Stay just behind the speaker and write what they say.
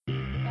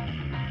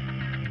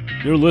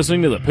You're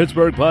listening to the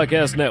Pittsburgh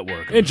Podcast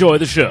Network. Enjoy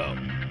the show.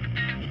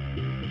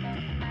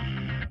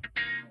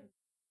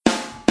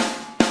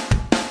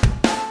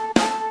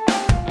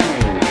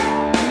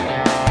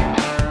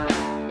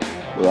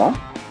 We're on?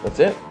 That's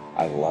it.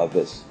 I love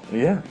this.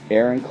 Yeah.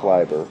 Aaron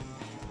Kleiber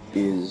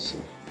is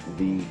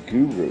the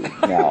guru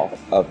now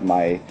of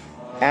my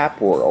app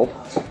world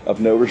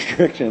of no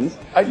restrictions.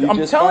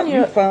 I'm telling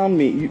you. You found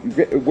me.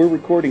 We're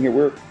recording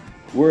here.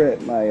 We're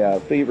at my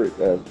favorite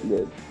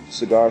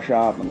cigar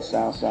shop on the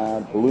south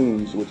side,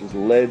 Bloom's, which is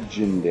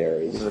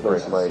legendary. This is a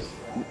great place.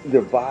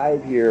 The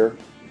vibe here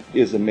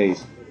is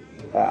amazing.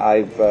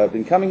 I've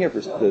been coming here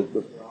for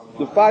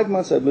the 5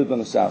 months I've lived on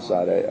the south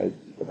side.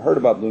 I've heard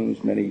about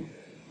Bloom's many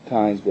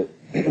times, but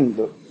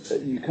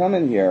you come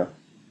in here,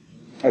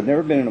 I've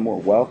never been in a more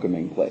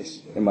welcoming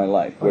place in my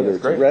life, whether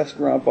it's a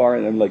restaurant, bar,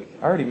 and I'm like...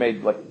 I already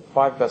made like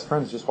 5 best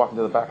friends just walking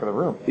to the back of the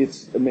room.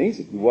 It's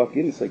amazing. You walk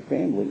in, it's like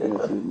family, and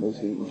it's the most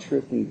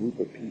interesting group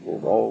of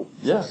people, all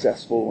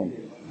successful,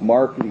 and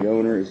Mark, the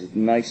owner, is the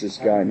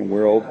nicest guy in the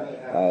world,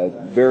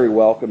 very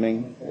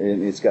welcoming,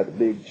 and it's got the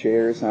big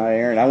chairs. Hi,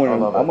 Aaron. I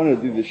want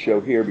to do this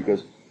show here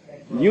because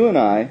you and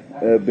I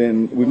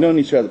we've known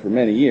each other for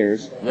many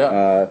years.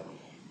 Yeah.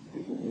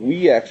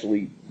 We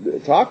actually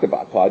talked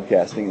about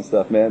podcasting and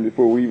stuff, man,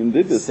 before we even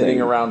did this Sitting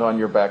thing. around on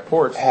your back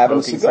porch,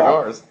 having smoking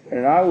cigars.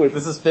 And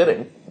This is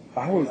fitting.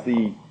 I was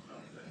the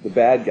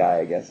bad guy,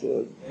 I guess,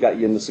 got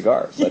you into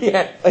cigars.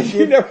 Yeah.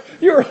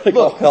 You were like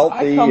all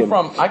healthy.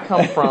 I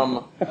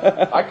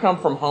come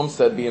from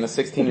Homestead being a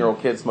 16-year-old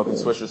kid smoking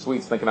Swisher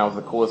Sweets thinking I was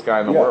the coolest guy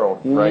in the world,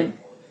 Mm-hmm. right?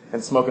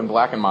 And smoking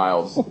Black &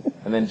 Milds.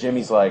 And then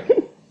Jimmy's like,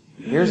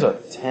 here's a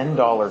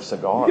 $10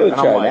 cigar. You gotta and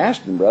try I'm an like,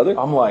 Ashton, brother.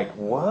 I'm like,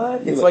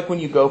 what? It's like when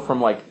you go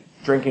from like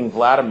drinking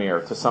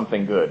Vladimir to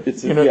something good.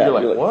 You're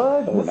like,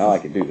 what? Oh, now I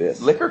can do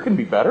this. Liquor can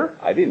be better?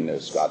 I didn't know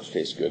Scotch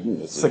tastes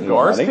good.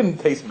 Cigars can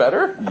taste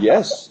better?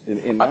 Yes.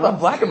 I thought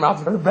Black &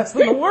 Milds are the best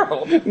in the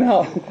world.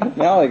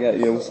 now I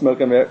got,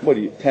 smoking,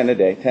 10 a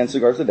day, 10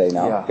 cigars a day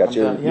now. Yeah, got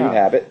your new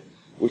habit,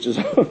 which is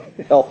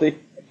healthy.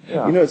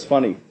 Yeah. You know, it's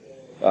funny.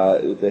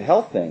 The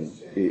health thing,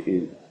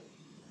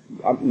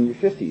 I'm in your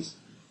 50s,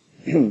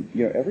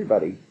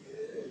 everybody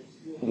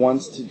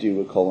wants to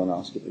do a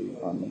colonoscopy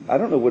on them. I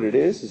don't know what it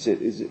is. Is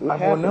it what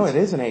happens? No, it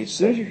is an age As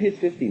soon as you hit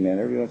 50, man,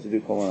 everybody wants to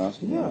do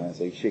colonoscopy. Yeah. It's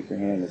like, shake your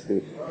hand, you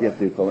have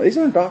to do colonoscopy. These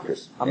aren't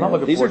doctors. I'm not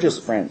looking These for are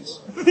just friends.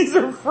 These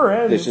are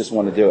friends. They just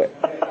want to do it.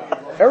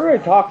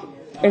 Everybody talks,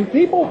 and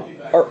people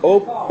are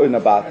open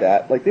about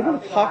that. Like, they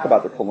want to talk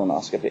about their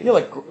colonoscopy. Yeah,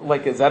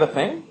 like is that a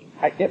thing?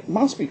 It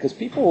must be, because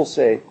people will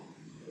say,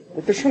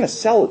 like, they're trying to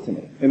sell it to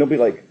me. And they'll be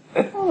like,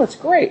 oh, that's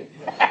great.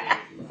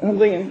 And I'm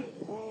thinking,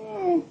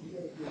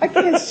 I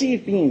can't see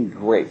it being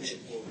great.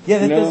 Yeah,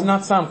 that does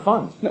not sound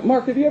fun. Now,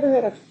 Mark, have you ever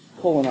had a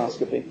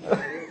colonoscopy?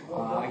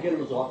 I get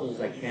them as often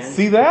as I can.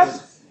 See that?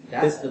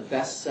 That's the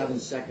best 7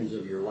 seconds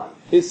of your life.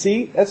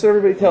 See? That's what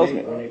everybody tells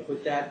me. When they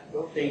put that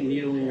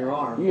needle in your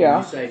arm, yeah.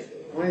 And you say,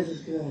 when is this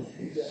going to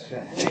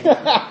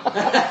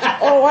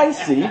Oh, I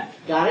see.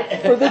 Got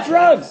it? For the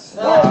drugs.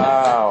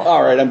 Wow.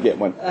 All right, I'm getting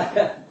one.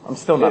 I'm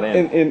still not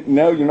in. And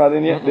no, you're not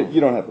in yet?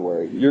 You don't have to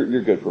worry.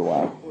 You're good for a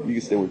while. You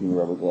can stay with me,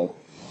 rubber glove.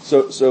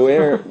 So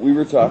Aaron, we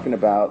were talking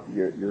about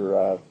your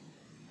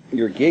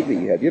gig that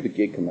you have. You have a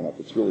gig coming up.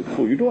 It's really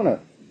cool. You're doing a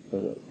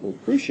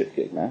cruise ship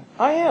gig, man.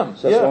 I am.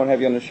 So that's why I want to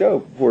have you on the show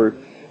before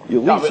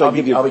you leave. I'll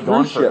be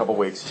gone for a couple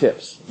weeks.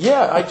 Tips.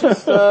 Yeah, I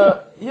just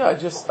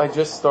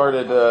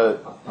started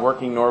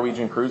working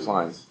Norwegian Cruise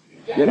Lines.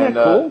 Isn't that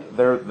cool?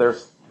 They're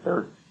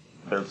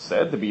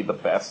said to be the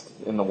best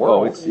in the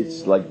world. Oh,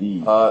 it's like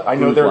the I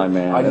know they're line,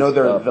 man. I know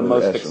they're the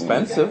most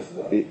echelon. expensive.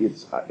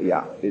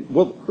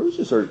 Well, the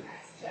cruises are.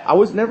 I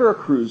was never a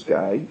cruise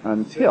guy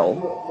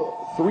until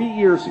 3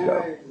 years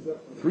ago.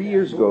 3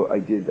 years ago, I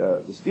did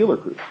the Steeler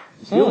cruise.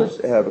 The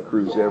Steelers have a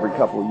cruise every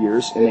couple of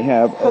years, and they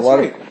have a lot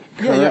of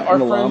current our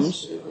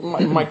alums.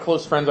 friends, my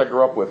close friends I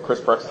grew up with,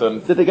 Chris Preston,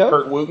 Did they go?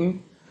 Kurt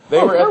Wooten.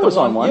 They were at Kurt was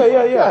on one.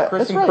 Yeah. Chris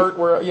that's and right. Kurt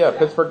were,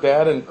 Pittsburgh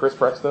Dad and Chris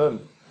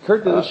Preston.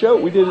 Kurt did the show.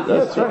 We did it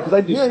that's right. because I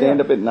do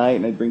stand up at night,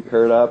 and I'd bring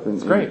Kurt up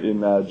and great.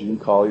 Gene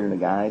Collier and the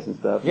guys and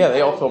stuff. Yeah,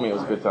 they all told me it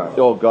was a good time.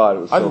 Oh God, it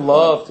was. So I fun.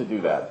 love to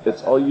do that.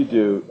 It's all you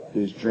do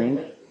is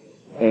drink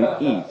and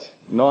eat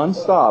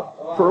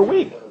nonstop for a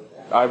week.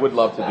 I would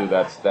love to do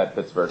that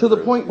Pittsburgh To the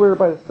cruise. point where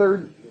by the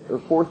third or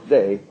fourth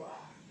day,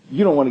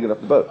 you don't want to get off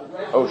the boat.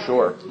 Oh,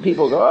 sure.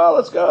 People go, oh,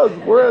 let's go.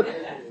 We're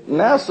at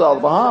Nassau, the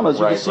Bahamas.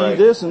 You can see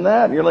this and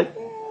that. And you're like,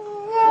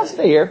 I'll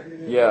stay here.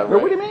 Yeah,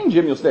 What do you mean,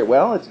 Jim, you'll stay?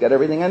 Well, it's got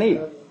everything I need.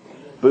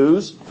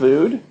 Booze,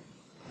 food.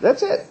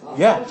 That's it.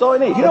 Yeah. That's all I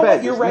need. You know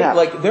what? You're right.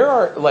 Like, there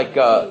are, like,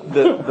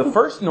 the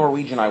first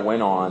Norwegian I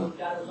went on,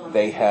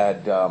 they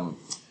had,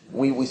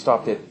 we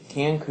stopped at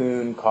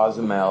Cancun,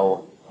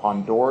 Cozumel,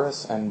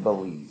 Honduras, and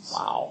Belize.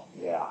 Wow.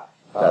 Yeah.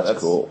 That's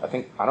cool.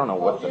 I don't know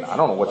which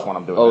one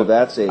I'm doing. Oh,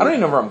 I don't even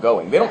know where I'm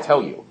going. They don't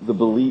tell you. That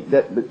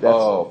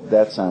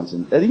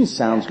even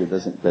sounds good,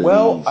 doesn't it? Belize.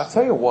 Well, I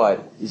tell you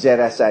what. Is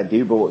that outside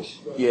Du Bois?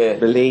 Yeah.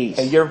 Belize.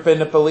 And you ever been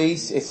to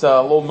Belize? It's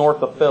a little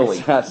north of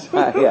Philly.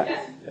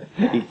 Yeah.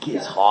 It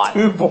gets hot.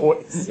 Du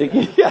Bois.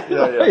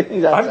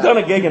 Yeah. I've done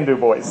a gig in Du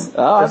Bois.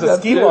 There's a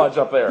ski lodge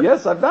up there.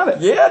 Yes, I've done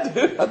it. Yeah,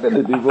 dude. I've been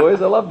to Du Bois.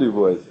 I love Du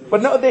Bois.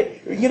 But no,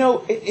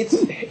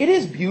 it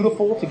is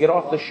beautiful to get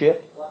off the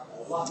ship.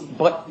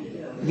 But,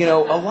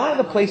 a lot of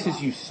the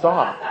places you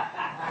stop,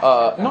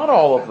 not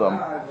all of them,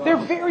 they're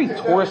very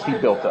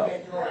touristy built up.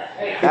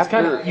 It's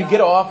kind of, you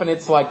get off and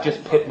it's like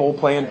just Pitbull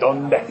playing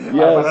dun dun,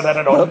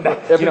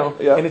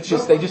 and it's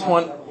just, they just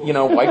want,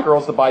 white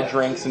girls to buy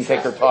drinks and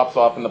take their tops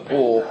off in the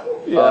pool.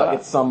 Yeah.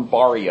 It's some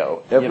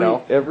barrio,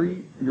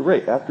 you're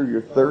right, after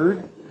your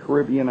third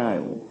Caribbean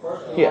island,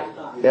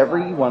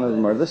 every one of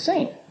them are the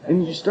same.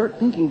 And you start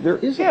thinking,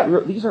 these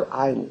are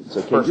islands.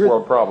 Okay? First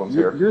world problems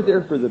here. You're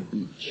there for the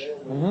beach.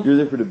 Mm-hmm. You're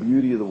there for the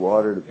beauty of the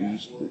water, the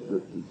beach,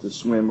 to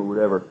swim or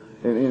whatever.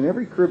 And in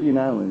every Caribbean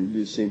island, you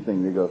do the same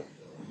thing. They go,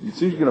 as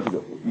soon as you get off,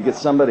 you get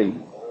somebody,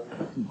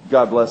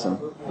 God bless them,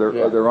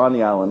 they're on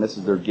the island, this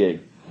is their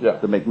gig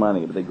to make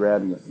money, but they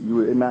grab you,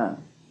 hey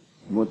man,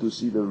 you want to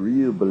see the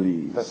real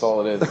Belize. That's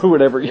all it is. Or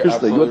whatever you're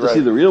saying. You want to see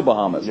the real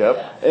Bahamas.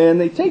 Yep.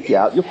 And they take you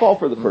out, you fall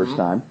for the first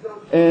time,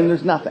 and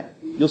there's nothing.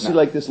 You'll see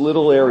like this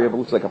little area that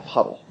looks like a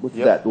puddle. What's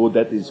that? Well,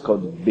 that is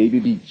called Baby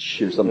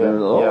Beach or something.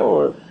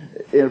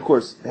 And of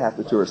course, half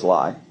the tourists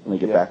lie when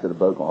they get back to the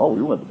boat. Going, oh,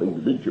 we went to Baby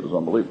Beach. It was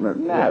unbelievable.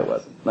 No, it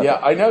wasn't. Nothing. Yeah,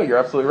 I know. You're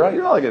absolutely right.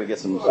 You're only going to get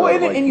some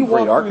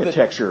great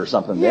architecture or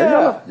something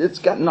there. It's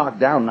got knocked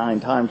down 9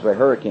 times by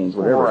hurricanes,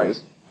 whatever it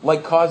is.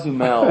 Like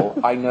Cozumel,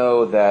 I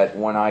know that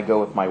when I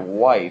go with my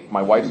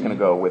wife's going to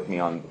go with me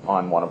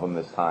on one of them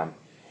this time.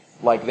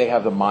 Like, they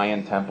have the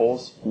Mayan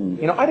temples.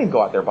 I didn't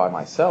go out there by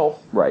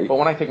myself. Right. But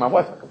when I take my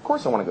wife, of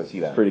course I want to go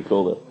see that. Pretty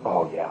cool, though.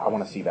 Oh, yeah. I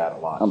want to see that a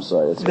lot. I'm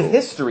sorry. The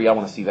history, I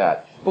want to see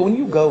that. But when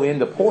you go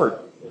into port,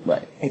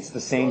 it's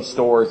the same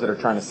stores that are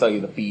trying to sell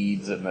you the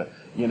beads and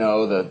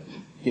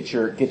get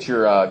your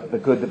the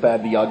good, the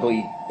bad, the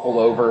ugly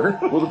pullover.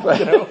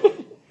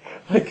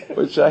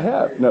 Which I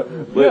have. No,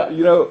 but,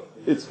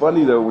 it's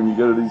funny, though, when you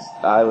go to these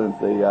islands,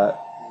 they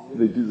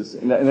do this.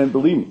 And then,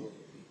 believe me,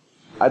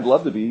 I'd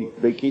love to be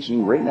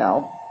vacationing right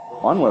now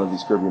on one of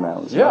these Caribbean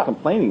islands. I'm not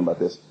complaining about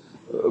this.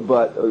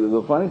 But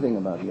the funny thing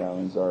about the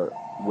islands are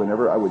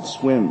whenever I would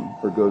swim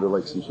or go to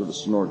like some sort of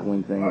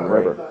snorkeling thing or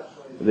whatever,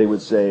 they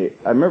would say,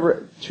 I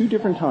remember 2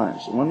 different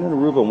times, one in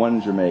Aruba, one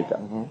in Jamaica.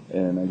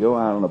 And I go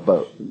out on a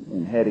boat,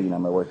 and Hetty and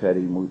my wife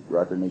Hetty, and we're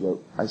out there, and they go,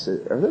 I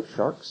said, are there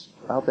sharks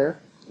out there?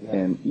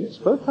 And yes,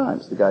 both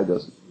times the guy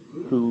goes,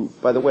 who,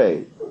 by the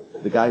way,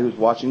 the guy who's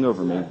watching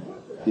over me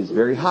is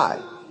very high.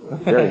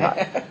 Very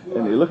high.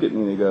 And they look at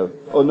me and they go,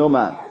 oh, no,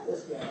 man.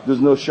 There's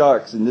no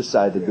sharks in this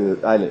side of the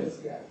island.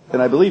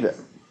 And I believe it.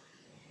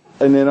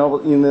 And then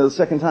the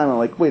second time, I'm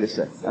like, wait a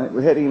second.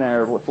 Hetty and I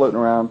are floating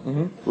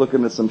around,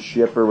 looking at some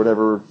ship or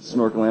whatever,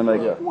 snorkeling. I'm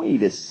like,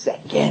 wait a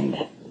second.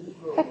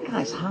 That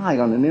guy's high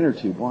on an inner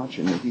tube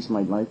watching me. He's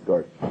my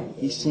lifeguard.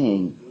 He's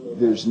saying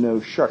there's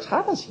no sharks.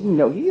 How does he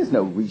know? He has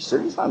no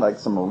research. He's not like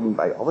some marine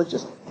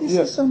biologist. This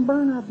is some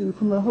burnout dude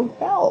from the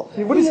hotel.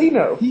 What does he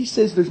know? He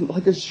says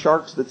there's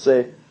sharks that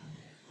say,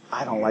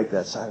 I don't like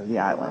that side of the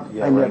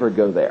island. I never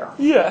go there.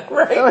 Yeah,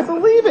 right. And I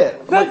believe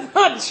it. That's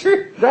not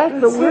true.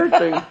 That's the weird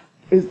thing,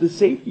 is the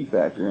safety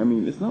factor. I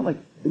mean, it's not like,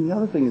 and the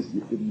other thing is,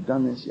 have you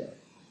done this yet?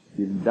 Have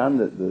you done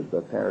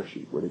the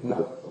parachute? Where they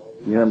put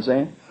you know what I'm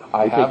saying?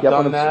 I they have take you up done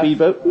on a that,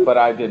 speedboat? but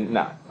I didn't.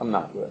 No, I'm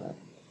not doing that.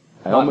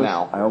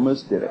 I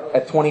almost did it.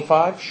 At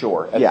 25,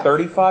 sure. At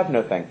 35,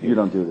 no thank you. You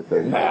don't do it at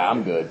 35. Nah,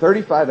 I'm good.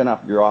 35 and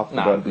up, you're off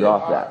the boat. You're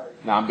off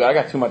that. Nah, I'm good. I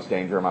got too much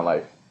danger in my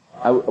life.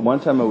 One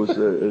time I was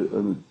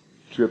on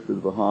a trip to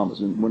the Bahamas,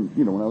 and when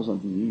I was on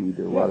DE, we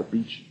did a lot of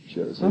beach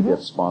shows. And we have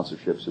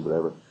sponsorships or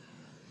whatever.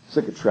 It's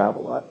like a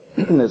travel lot,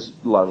 as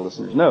a lot of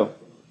listeners know.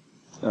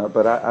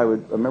 But I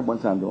remember one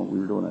time we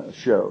were doing a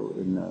show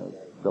in the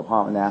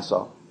Bahamas,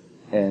 Nassau,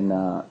 and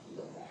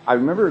I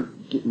remember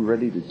getting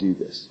ready to do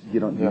this. You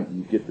get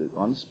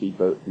on the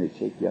speedboat, and they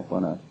take you up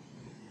on a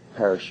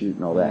parachute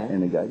and all that,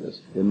 and the guy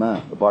goes, "Hey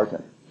man, the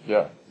bartender."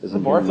 Yeah. Is the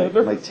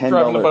bartender my $10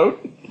 driving the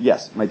boat?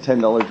 Yes, my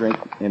 $10 drink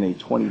and a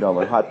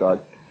 $20 hot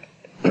dog.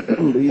 But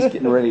he's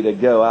getting ready to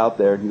go out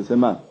there. He goes, "Hey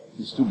man,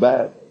 it's too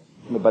bad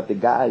about the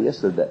guy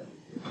yesterday."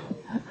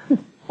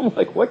 I'm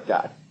like, "What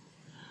guy?"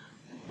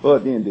 Well,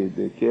 then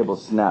the cable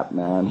snapped,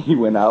 man. He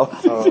went out.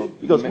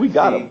 He goes, "We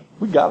got him.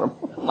 We got him."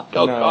 I'm like,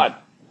 "Oh, no. God.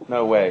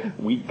 No way.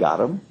 We got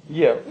him?"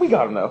 Yeah, we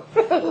got him, though.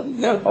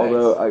 No thanks.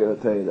 Although, I got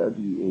to tell you, that'd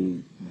be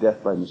a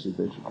death by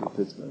misadventure for a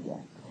Pittsburgh guy.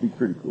 Be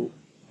pretty cool,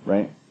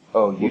 right?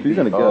 Oh, if you're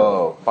going to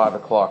go. 5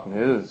 o'clock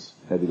news.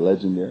 That'd be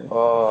legendary.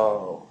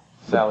 Oh.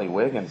 Sally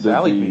Wiggins.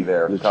 Sally'd be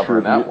there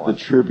covering that one. The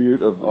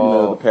tribute of,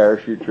 the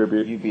parachute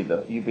tribute. You'd be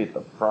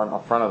the front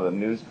of the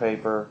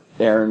newspaper.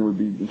 Aaron would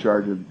be in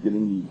charge of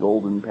getting the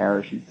golden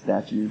parachute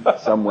statue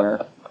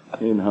somewhere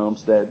in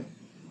Homestead.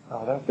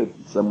 Oh, that'd be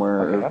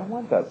somewhere. Okay, I don't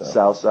want that though.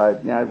 South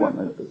side. Yeah, I'd want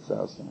that at the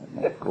south side.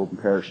 Not golden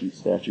parachute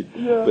statue.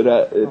 Yeah. But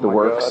at the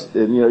works, God.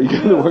 And you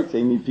go to the works,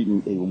 they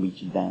will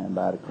meet you down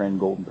by the Cran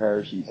golden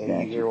parachute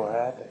statue. You hear what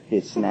happened?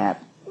 It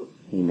snapped.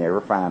 He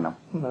never found them.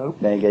 Nope.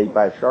 Then he got eaten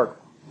by a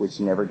shark, which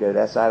never go to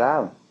that side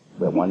island.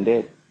 But one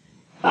did.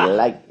 He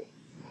liked it.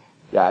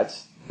 Yeah,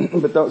 it's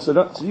but so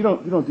you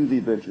don't do the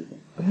adventure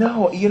thing.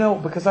 No,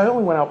 because I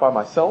only went out by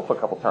myself a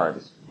couple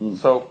times.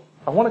 So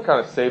I want to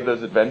kind of save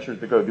those adventures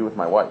to go do with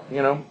my wife,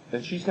 and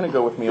she's going to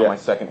go with me on my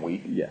second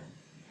week. Yeah.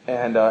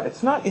 And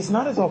it's not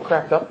as all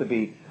cracked up to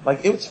be.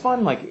 Like, it was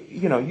fun, like,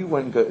 you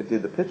went and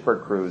did the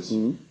Pittsburgh cruise.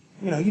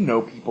 Mm-hmm. You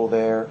know people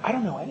there. I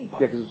don't know anybody.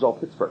 Yeah, because it was all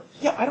Pittsburgh.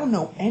 Yeah, I don't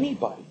know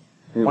anybody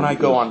when I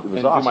go on and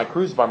do my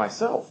cruise by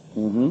myself.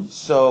 Mm-hmm.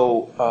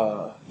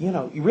 So,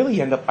 you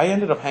really I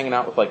ended up hanging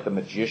out with, like, the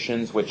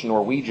magicians, which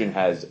Norwegian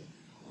has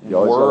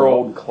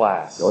world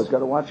class. You always got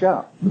to watch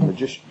out. The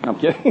magician. I'm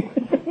kidding.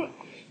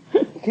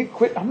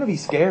 Quit. I'm going to be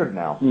scared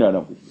now.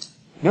 No.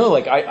 No,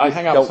 like, I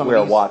hang out with some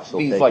of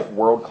these like,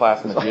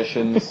 world-class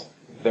magicians.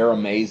 They're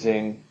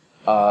amazing.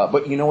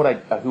 But you know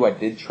who I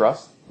did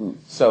trust?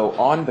 So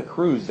on the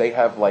cruise, they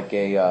have like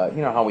a,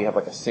 how we have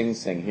like a Sing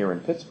Sing here in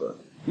Pittsburgh?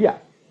 Yeah.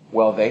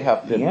 Well, they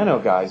have piano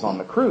guys on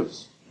the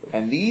cruise.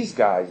 And these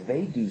guys,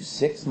 they do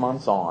 6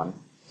 months on,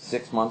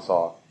 6 months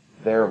off.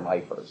 They're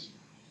lifers.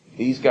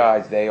 These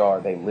guys, they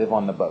live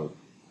on the boat.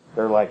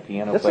 They're like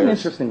piano players. That's an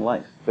interesting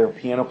life. They're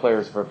piano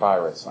players for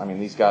pirates. I mean,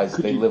 these guys,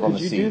 they live on the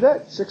sea. Could you do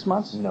that 6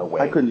 months? No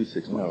way. I couldn't do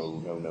 6 months.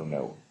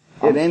 No.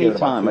 At any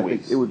time, I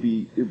think it would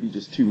be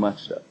just too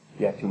much stuff.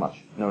 Yeah, too much.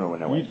 No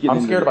way.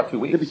 I'm scared about 2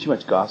 weeks. There'd be too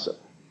much gossip.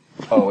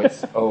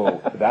 That's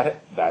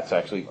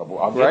actually,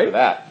 I'll get to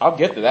that.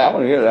 I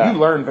want to hear that. You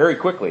learn very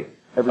quickly.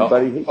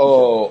 Everybody hates each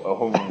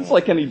other. It's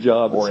like any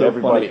job. Or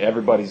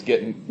everybody's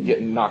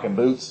getting knocking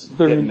boots,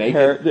 they're getting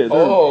naked. They're in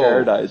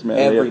paradise, man.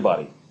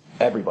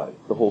 Everybody.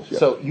 The whole show.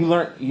 So you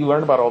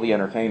learn about all the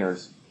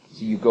entertainers.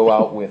 So you go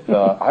out with,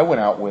 I went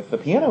out with the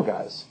piano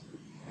guys.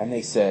 And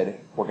they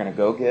said, we're gonna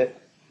go get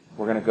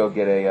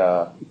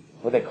a,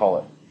 what do they call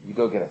it? You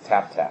go get a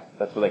tap-tap.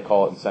 That's what they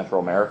call it in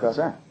Central America. What's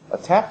that? A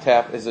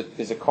tap-tap is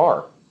a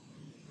car.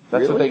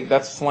 That's really?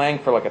 that's slang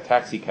for like a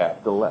taxi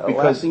cab. The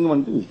last thing you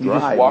want to do is drive. You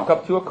just walk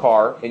up to a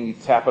car and you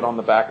tap it on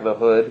the back of the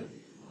hood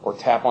or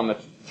tap on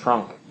the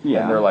trunk.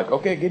 Yeah. And they're like,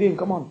 okay, get in,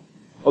 come on.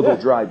 Oh, they'll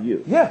drive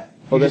you. Yeah.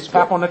 You just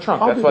tap on the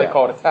trunk. That's why they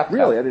call it a tap-tap.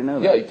 Really? I didn't know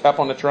that. Yeah, you tap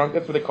on the trunk.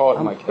 That's what they call it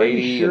in like Haiti. I'm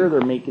pretty sure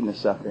they're making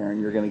this up,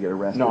 Aaron. You're going to get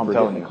arrested for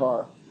getting in a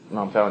car.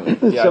 No, I'm telling you.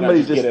 Yeah,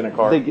 Somebody just get in a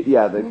car.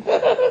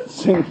 The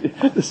Sing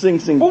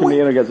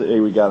piano guys. Hey,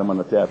 we got him on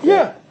the tap.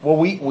 Yeah. Well,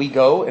 we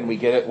go and we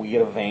get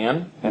a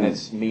van, and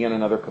it's me and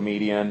another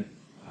comedian,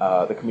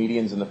 the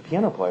comedians and the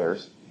piano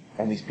players,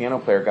 and these piano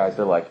player guys.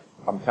 They're like,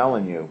 I'm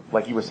telling you,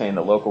 like you were saying,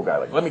 the local guy,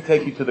 like, let me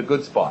take you to the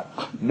good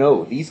spot.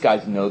 No, these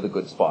guys know the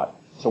good spot.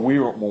 So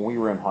when we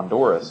were in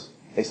Honduras,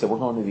 they said we're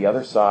going to the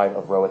other side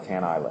of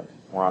Roatan Island.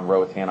 We're on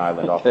Roatan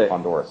Island off of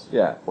Honduras.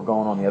 Yeah. We're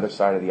going on the other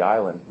side of the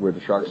island where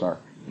the sharks are.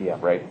 Yeah,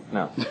 right.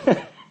 No.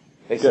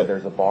 They said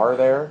there's a bar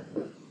there.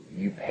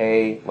 You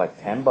pay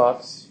like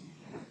 $10,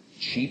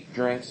 cheap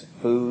drinks,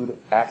 food,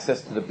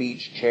 access to the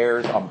beach,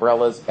 chairs,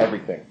 umbrellas,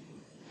 everything.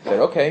 I said,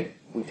 okay.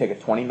 We take a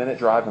 20-minute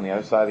drive on the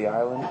other side of the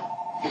island.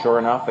 Sure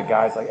enough, the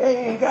guy's like,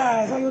 hey,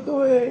 guys, how you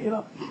doing?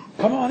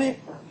 Come on in.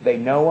 They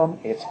know him.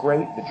 It's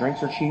great. The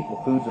drinks are cheap.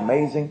 The food's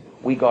amazing.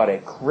 We got a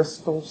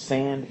crystal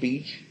sand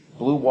beach,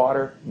 blue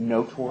water,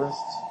 no tourists.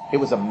 It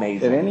was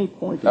amazing. At any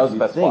point, did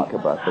you think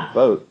about the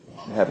boat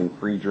having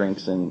free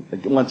drinks and,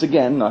 once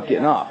again, not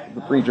getting off,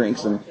 the free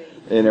drinks and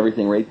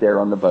everything right there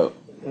on the boat?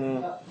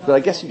 But I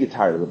guess you get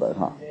tired of the boat,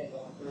 huh?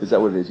 Is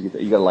that what it is? You got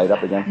to light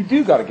up again? You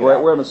do got to get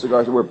out. We're having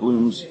cigars. We're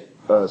Bloom's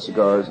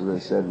cigars, as I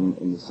said,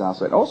 in the South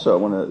Side. Also, I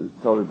want to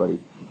tell everybody,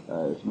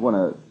 if you want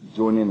to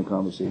join in the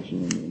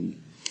conversation and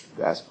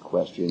ask a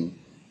question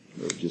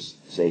or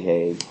just say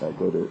hey,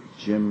 go to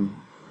Jim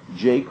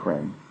J.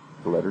 Krenn,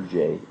 the letter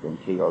J, then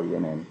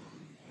KRENN,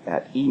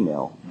 at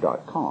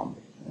email.com.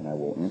 And I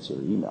will answer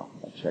the email.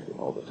 I check it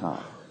all the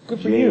time. Good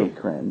for you.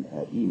 Krenn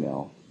at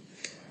email.com.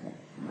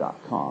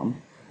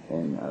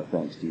 And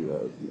thanks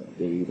to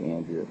Dave,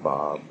 Andrea,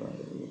 Bob,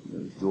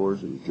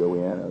 George,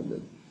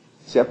 Joanne.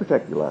 See, I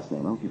protect your last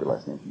name. I don't keep your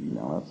last name for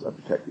email. I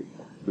protect you.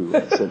 Who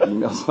sent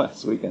emails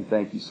last week, and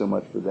thank you so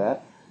much for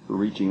that, for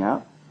reaching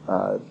out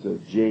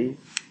to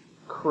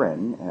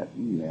jkrenn at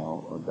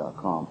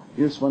email.com.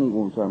 It's funny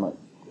when we're talking about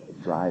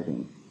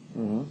driving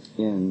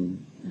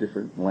in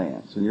different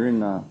lands. When you're in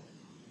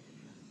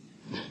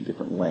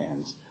different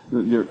lands.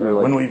 You're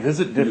like, when we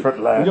visit different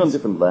lands. You're on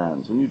different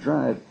lands. When you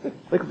drive,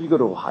 like if you go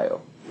to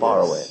Ohio, far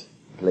away,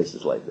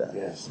 places like that.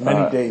 Yes,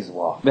 many days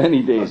walk.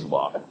 Many days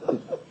walk.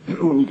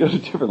 When you go to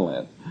different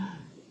lands.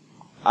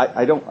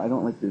 I don't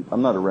like to,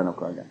 I'm not a rental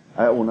car guy.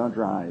 I will not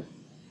drive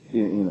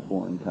in a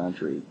foreign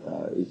country.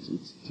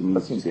 It's to me,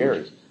 it's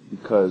scary.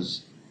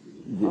 Because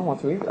I don't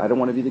want to either. I don't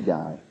want to be the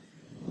guy,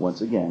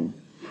 once again,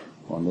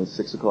 on the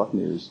 6 o'clock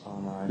news,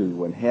 who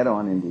went head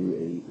on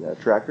into a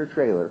tractor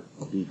trailer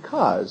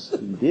because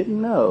he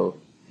didn't know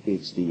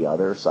it's the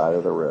other side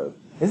of the road.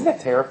 Isn't that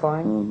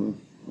terrifying?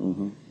 Mm-hmm.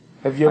 Mm-hmm.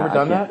 Have you ever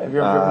done that? Have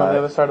you ever driven on the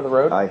other side of the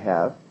road? I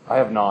have. I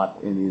have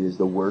not. And it is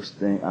the worst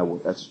thing. I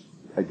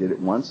did it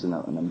once and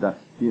I'm done.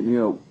 You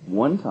know,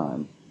 one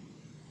time,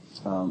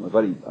 my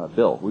buddy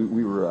Bill,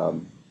 we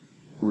were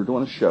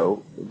doing a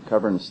show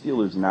covering the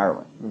Steelers in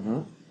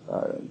Ireland.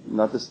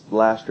 not this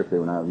last trip they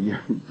went out, the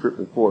year trip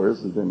before.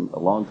 This has been a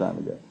long time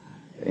ago.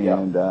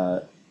 And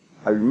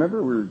I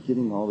remember we were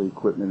getting all the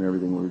equipment and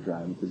everything. We were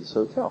driving to this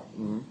hotel,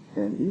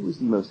 and it was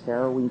the most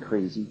harrowing,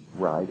 crazy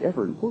ride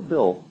ever. And poor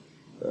Bill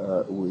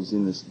was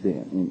in this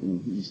van,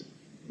 and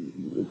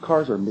the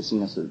cars are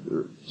missing us.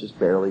 They're just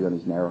barely on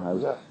these narrow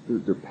highways. Yeah.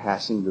 They're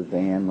passing the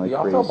van like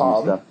crazy and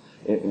stuff.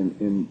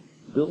 And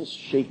Bill's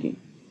shaking,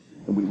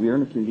 and we were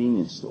in a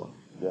convenience store.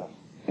 Yeah.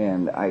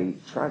 And I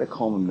try to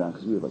calm him down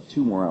because we have like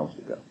 2 more hours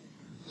to go.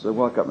 So I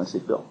walk up and I say,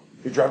 Bill.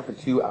 You're driving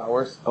for 2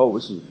 hours? Oh,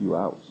 this is a few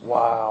hours.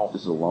 Wow.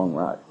 This is a long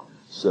ride.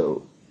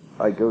 So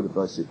I go to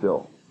Bill, I say,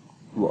 Bill,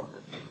 look,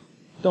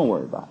 don't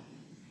worry about it.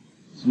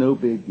 It's no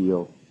big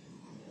deal.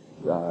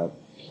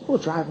 People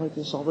drive like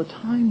this all the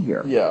time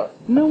here. Yeah.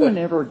 No one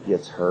ever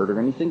gets hurt or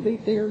anything.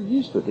 They are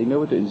used to it. They know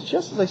what it is.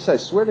 Just as I said, I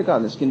swear to God,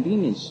 in this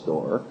convenience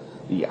store,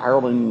 the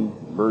Ireland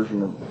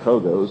version of the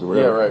Kogos or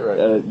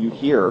whatever, right. You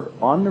hear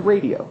on the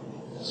radio,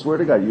 swear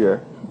to God, you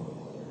hear,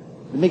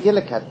 the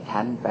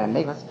McGillicuddy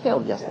family was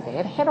killed yesterday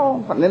at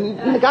head-on. And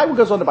then the guy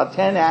goes on about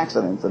 10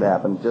 accidents that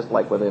happened just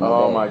like within a day.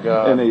 Oh, my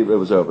God. And it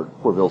was over.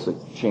 Poor Bill's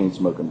chain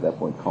smoking at that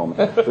point, calm.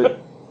 But,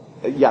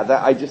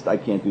 I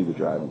can't do the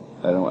driving.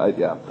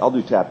 I'll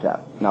do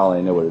tap-tap. Now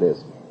I know what it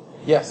is.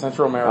 Yeah,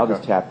 Central America. I'll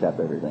just tap-tap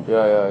everything.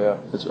 Yeah.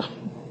 That's right.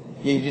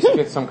 Yeah, you just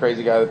pick some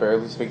crazy guy that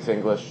barely speaks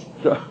English.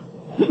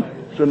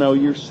 So now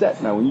you're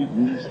set. Now when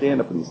you stand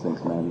up in these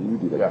things, man, you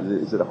do that. Yeah.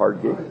 Is it a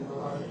hard gig?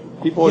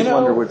 People always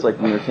wonder what it's like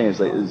when you're entertained.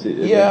 Like, is it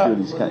do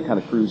these kind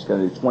of crews?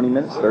 Kind of 20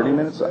 minutes, 30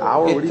 minutes, an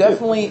hour? It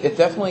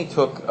definitely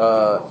took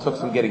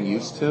some getting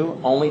used to.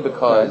 Only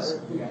because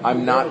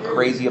I'm not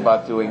crazy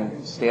about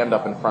doing stand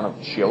up in front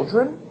of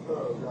children.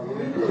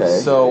 Okay.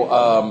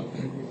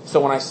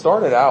 So when I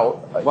started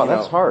out, wow,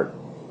 that's hard.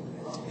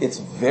 It's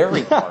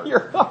very hard.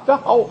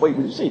 Wait,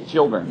 when you say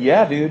children?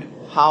 Yeah, dude.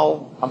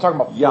 How? I'm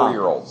talking about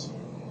 4-year-olds.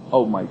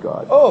 Oh my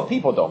God. Oh,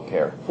 people don't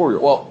care.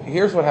 4-year-olds. Well,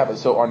 here's what happened.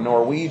 So on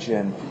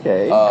Norwegian,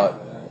 when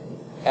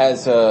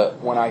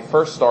I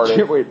first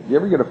started. Wait, you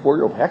ever get a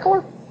 4-year-old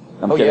heckler?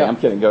 I'm kidding. Yeah. I'm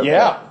kidding. Go.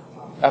 Yeah,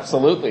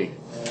 absolutely.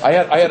 I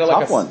had a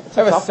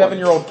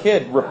 7-year-old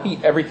kid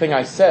repeat everything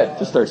I said.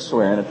 Just start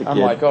swearing at the kid. I'm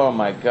like, oh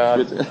my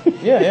God.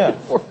 Yeah.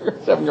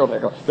 7-year-old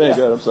heckler. Very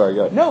good. I'm sorry.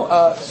 Go ahead.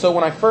 No. So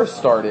when I first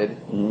started,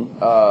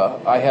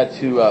 I had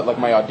to like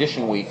my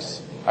audition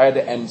weeks. I had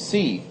to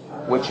MC,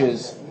 which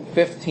is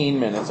 15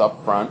 minutes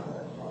up front,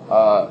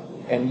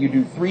 and you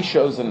do 3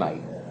 shows a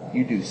night.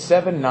 You do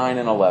 7, 9,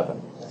 and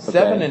 11.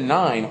 7 and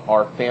 9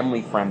 are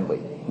family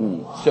friendly.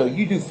 So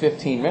you do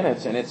 15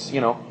 minutes, and it's,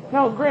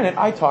 now granted,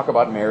 I talk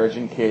about marriage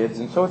and kids,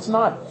 and so it's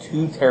not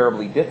too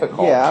terribly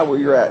difficult. Yeah, well,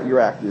 your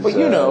act is. But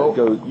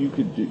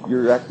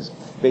your act is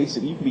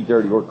basic. You can be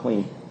dirty or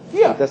clean.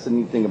 Yeah. But that's the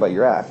neat thing about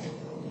your act.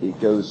 It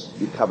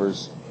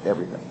covers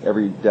everything,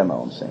 every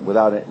demo. I'm saying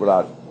without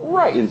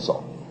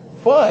insult.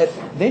 But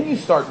then you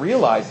start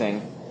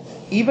realizing,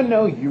 even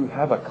though you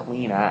have a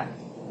clean act,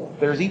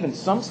 there's even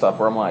some stuff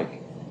where I'm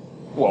like,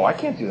 well, I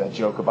can't do that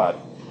joke about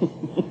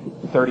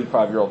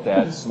 35-year-old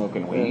dads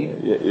smoking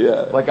weed.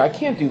 Yeah. Like, I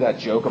can't do that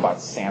joke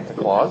about Santa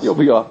Claus. You'll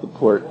be off the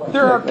port.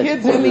 There are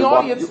kids in the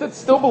audience that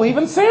still believe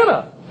in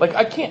Santa. Like,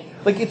 I can't.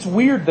 Like, it's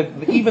weird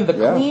that even the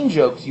clean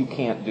jokes you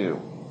can't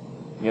do.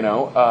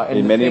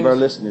 And many of our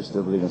listeners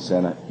still believe in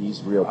Santa.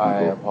 He's real, people.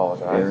 I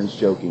apologize. Aaron's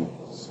joking.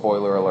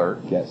 Spoiler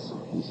alert. Yes,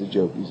 he's a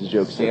joke. He's a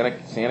joke.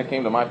 Santa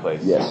came to my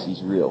place. Yes,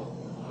 he's real.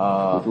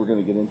 If we're going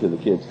to get into the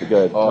kids, but go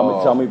ahead.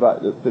 Tell me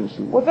about the finish.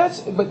 Well,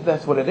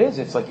 that's what it is.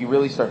 It's like you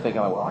really start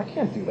thinking, like, well, I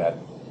can't do that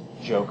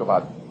joke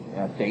about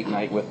date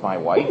night with my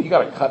wife. You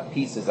got to cut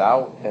pieces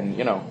out, and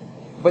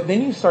But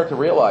then you start to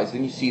realize,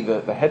 then you see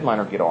the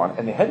headliner get on,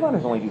 and the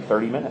headliners only do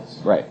 30 minutes.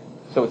 Right.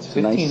 So it's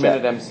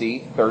 15-minute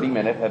MC,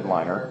 30-minute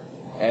headliner.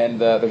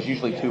 And there's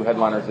usually 2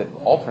 headliners that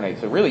alternate.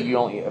 So really,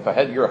 you're a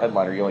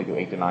headliner, you only do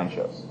 8 to 9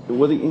 shows.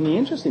 Well, the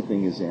interesting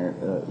thing is,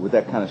 Aaron, with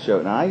that kind of show,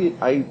 and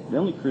the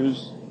only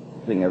cruise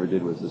thing I ever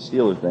did was the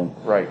Steelers thing.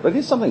 Right. But I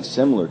did something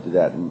similar to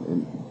that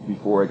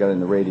before I got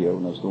into radio,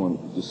 when I was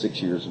doing just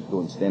 6 years of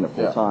doing stand-up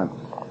full time.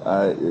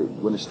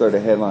 When I started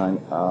a headline,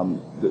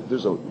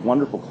 there's a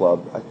wonderful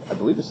club, I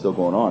believe it's still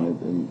going on,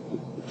 in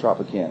the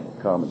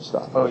Tropicana Comedy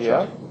Stop. Oh,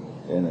 yeah?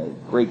 And a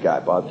great guy,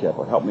 Bob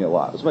Kepler, helped me a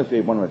lot. It was one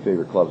of my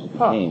favorite clubs it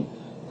became.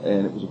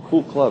 And it was a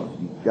cool club.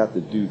 You got to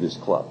do this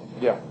club.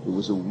 Yeah. It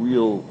was a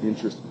real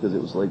interest because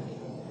it was like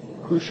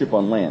a cruise ship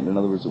on land. In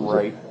other words, it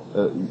was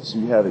so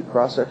you had a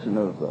cross-section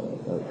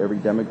of every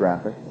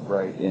demographic.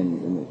 Right.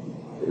 And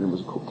it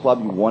was a cool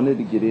club you wanted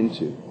to get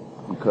into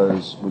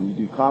because when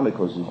you do comedy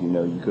clubs, as you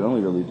know, you could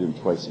only really do them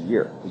twice a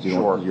year. Because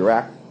your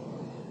act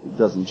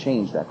doesn't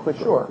change that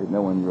quickly. Sure.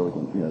 No one really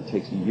can, it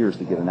takes years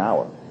to get an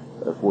hour,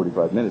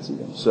 45 minutes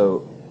even.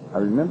 So I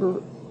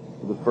remember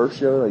the first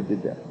show I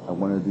did that, I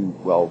wanted to do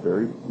well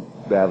very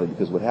badly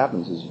because what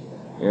happens is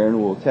Aaron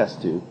will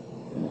attest to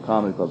in the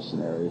comedy club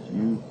scenario, if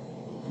you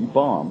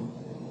bomb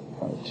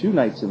 2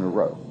 nights in a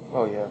row,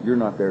 you're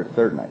not there the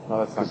 3rd night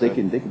because they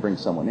can bring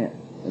someone in.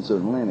 And so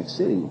in Atlantic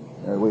City,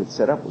 the way it's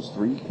set up was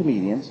 3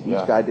 comedians,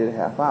 each guy did a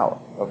half hour.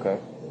 Okay.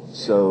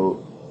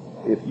 So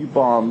if you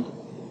bombed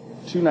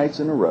 2 nights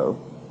in a row,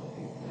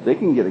 they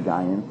can get a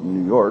guy in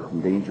from New York,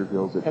 from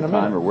Dangerfields at the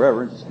time, or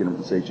wherever, and just get him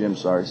and say, Jim,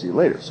 sorry, see you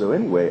later. So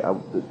anyway,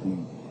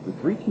 the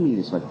 3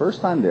 comedians, my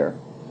first time there,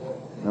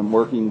 I'm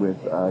working with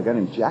a guy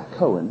named Jack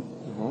Cohen,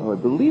 who I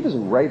believe is a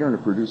writer and a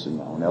producer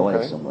now in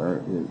L.A. somewhere,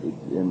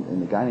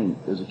 and the guy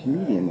there's a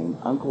comedian named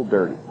Uncle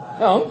Dirty.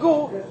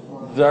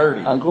 Uncle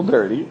Dirty. Uncle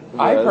Dirty.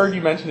 I've heard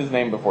you mention his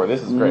name before.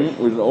 This is great.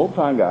 He was an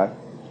old-time guy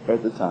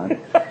at the time.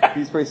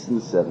 He's based in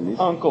the 70s.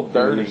 Uncle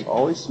Dirty. He was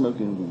always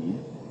smoking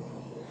weed.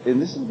 And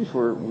this is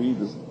before weed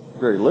was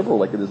very liberal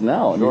like it is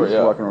now. And he was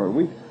walking around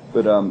with weed.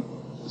 But,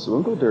 so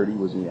Uncle Dirty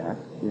was the act,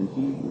 and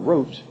he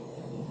wrote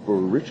for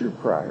Richard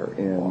Pryor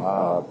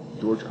and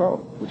George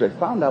Carlin, which I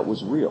found out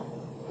was real.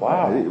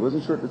 Wow. It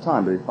wasn't sure at the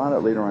time, but I found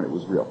out later on it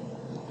was real.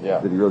 Yeah.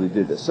 That he really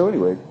did this. So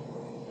anyway,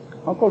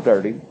 Uncle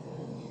Dirty,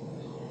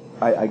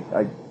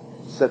 I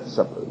set this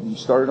up. You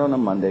started on a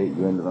Monday,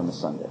 you ended on a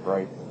Sunday.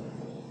 Right.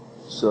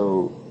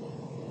 So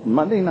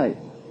Monday night,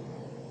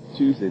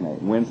 Tuesday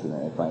night, Wednesday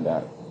night, I find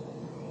out,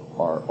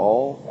 are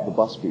all the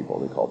bus people,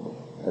 they called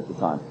them at the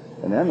time.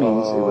 And that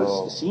means it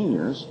was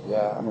seniors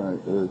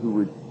who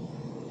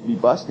would be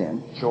bussed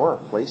in,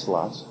 play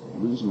slots,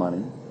 lose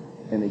money,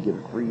 and they get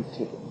a free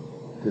ticket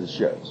to the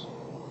shows.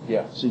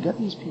 Yeah. So you got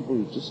these people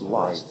who just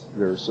lost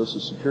their Social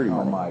Security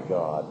money. Oh my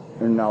God.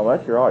 And now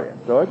that's your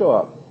audience. So I go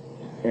up,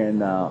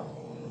 and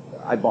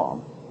I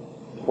bomb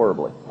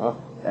horribly.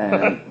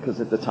 And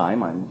because at the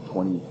time I'm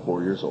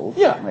 24 years old.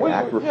 Yeah. My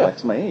act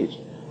reflects my age.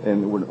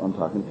 And I'm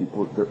talking to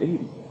people, they're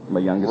 80. My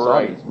youngest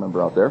audience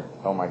member out there.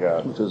 Oh my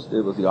God. It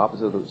was the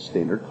opposite of the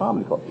standard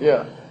comedy club.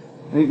 Yeah.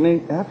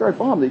 And after I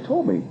bombed, they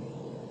told me,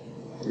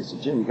 they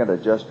said, Jim, you got to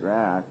adjust your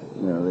act.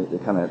 You know, they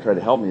kind of tried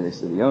to help me. They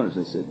said, the owners,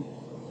 they said,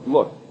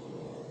 look,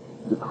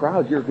 the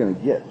crowd you're going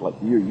to get, like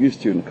you're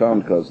used to in the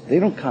comedy clubs, they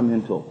don't come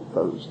in until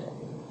Thursday,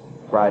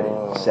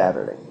 Friday,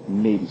 Saturday,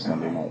 maybe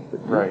Sunday night.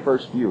 But your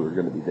first few are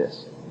going to be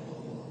this.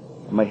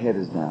 My head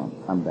is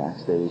down. I'm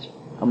backstage.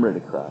 I'm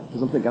ready to cry.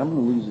 Because I'm thinking, I'm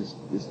going to lose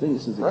this thing.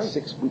 This is like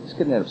 6 weeks.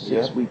 Couldn't have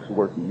 6 weeks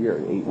work a year,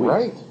 8 weeks.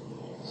 Right.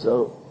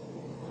 So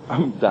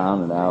I'm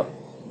down and out.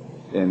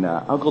 And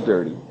Uncle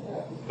Dirty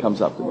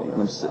comes up to me,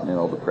 and I'm sitting there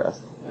all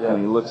depressed. Yeah.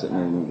 And he looks at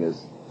me and he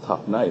goes,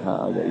 tough night,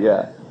 huh? I go,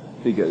 yeah.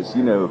 He goes,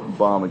 you know, if you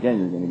bomb again,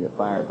 you're going to get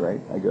fired,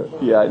 right? I go,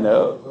 yeah, I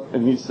know.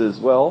 And he says,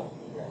 well,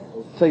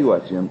 tell you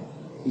what, Jim.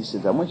 He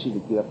says, I want you to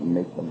get up and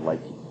make them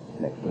like you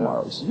next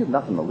tomorrow. He said, you have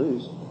nothing to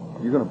lose.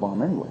 You're going to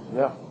bomb anyway.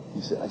 Yeah.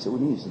 He said, I said, what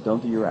do you mean? He said,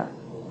 don't do your act.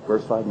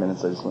 First 5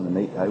 minutes, I want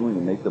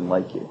to make them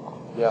like you.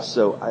 Yeah.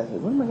 So I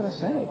said, what am I going to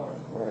say?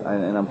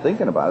 And I'm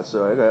thinking about it.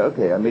 So I go,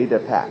 okay, I made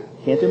that pact.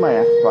 Can't do my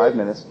act for 5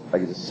 minutes. I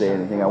can just say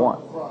anything I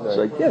want. Right.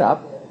 So I get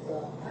up.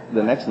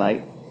 The next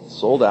night,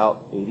 sold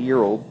out,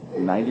 80-year-old,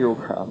 90-year-old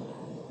crowd.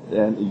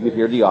 And you could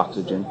hear the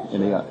oxygen.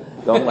 And they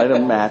don't let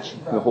them match.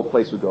 The whole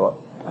place would go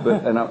up.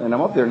 But and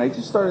I'm up there, and I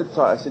just started to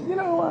talk. I said,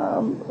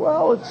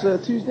 well, it's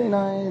Tuesday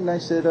night. And I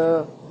said,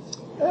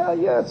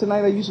 yeah,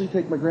 tonight I usually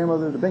take my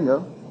grandmother to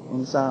bingo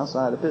on the south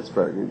side of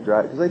Pittsburgh.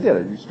 Because I did. I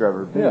used to drive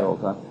her to bingo all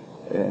the time.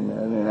 And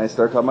then I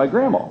started talking to my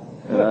grandma.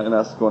 And I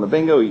was going to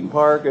bingo, Eaton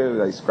Park.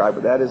 I described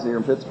what that is here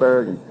in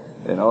Pittsburgh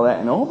and all that.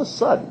 And all of a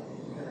sudden,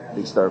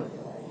 they start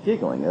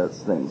giggling at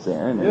things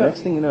there. And the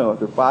next thing you know,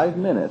 after 5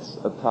 minutes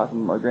of talking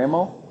to my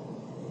grandma,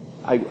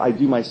 I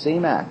do my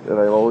same act that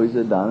I've always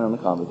had done on the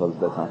comedy clubs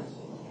at that time.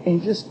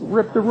 And just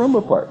ripped the room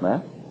apart,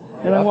 man.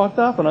 And I walked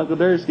off, and Uncle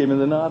Darius gave me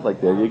the nod,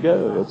 like, there you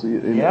go. That's what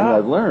and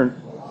I've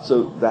learned.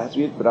 So that's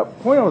me. But the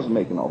point I was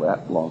making all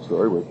that, long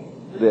story, was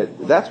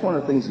that's one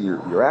of the things that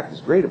your act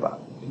is great about.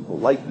 People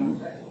like you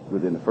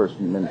within the first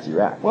few minutes of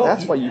your act. Well,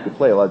 that's why you can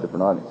play a lot of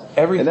different audiences.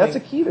 And that's a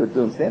key to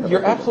doing stand-up.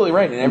 You're absolutely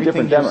right, and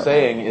everything you're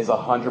saying is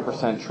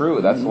 100%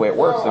 true. That's the way it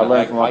works. I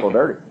learned from Uncle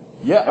Dirty.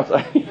 Yeah,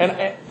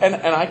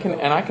 and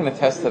I can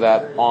attest to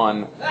that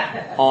on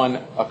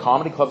a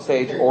comedy club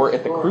stage or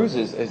at the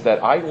cruises. Is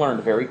that I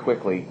learned very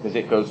quickly because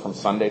it goes from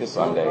Sunday to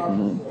Sunday.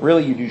 Mm-hmm.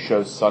 Really, you do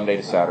shows Sunday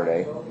to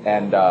Saturday,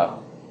 and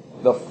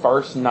the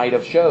first night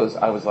of shows,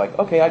 I was like,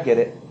 okay, I get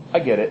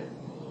it.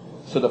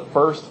 So the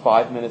first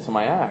 5 minutes of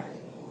my act,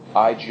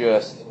 I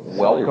just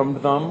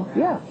welcomed them.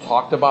 Yeah.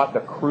 Talked about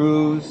the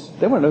cruise.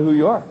 They want to know who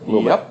you are.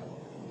 Yep.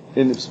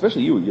 And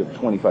especially you have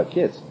 25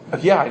 kids.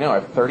 Yeah, I know. I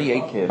have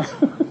 38 kids.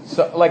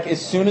 So, like, as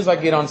soon as I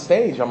get on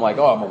stage, I'm like,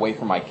 oh, I'm away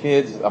from my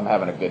kids. I'm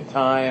having a good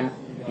time.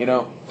 You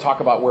know, talk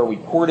about where we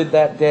ported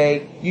that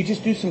day. You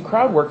just do some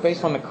crowd work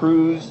based on the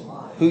cruise,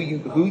 who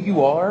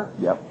you are.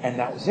 Yep. And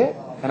that was it.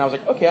 And I was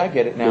like, okay, I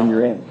get it now. Then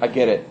you're in. I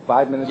get it.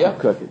 5 minutes of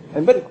cooking.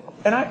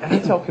 And I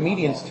tell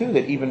comedians, too,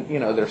 that even,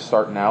 they're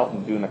starting out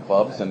and doing the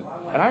clubs. And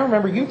I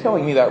remember you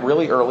telling me that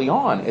really early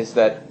on, is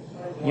that,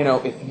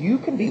 if you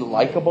can be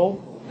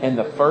likable in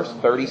the first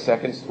 30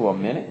 seconds to a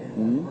minute,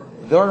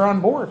 they're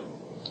on board.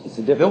 It's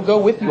a difference. They'll go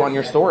with you on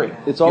your story.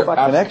 It's all about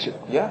connection.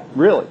 Yeah.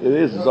 Really, it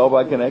is. It's all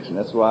about connection.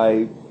 That's why,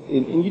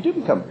 and you do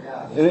become,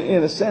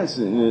 in a sense,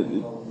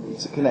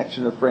 it's a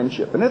connection of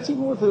friendship. And that's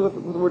even with what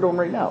we're doing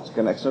right now. It's a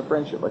connection of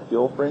friendship. I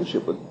feel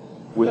friendship with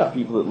with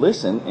people that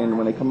listen, and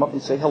when they come up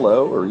and say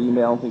hello or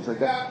email and things like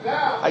that,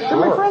 they're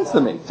my friends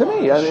to me.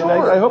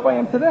 I hope I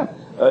am to them.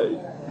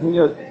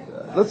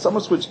 Let's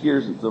almost switch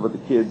gears about the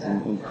kids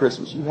and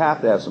Christmas. You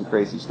have to have some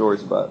crazy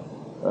stories about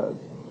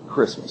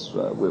Christmas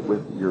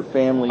with your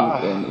family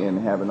and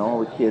having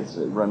all the kids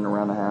running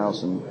around the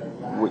house and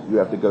what you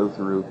have to go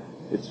through.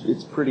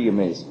 It's pretty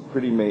amazing.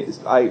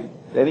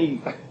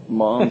 Any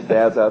moms,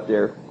 dads out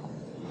there,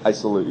 I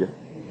salute you.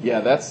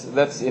 Yeah,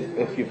 that's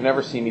if you've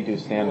never seen me do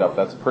stand-up,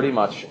 that's pretty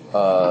much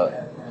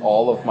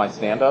all of my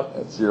stand-up.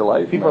 It's your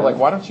life. People are like,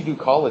 why don't you do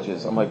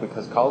colleges? I'm like,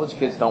 because college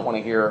kids don't want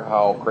to hear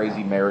how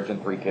crazy marriage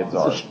and 3 kids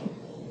are.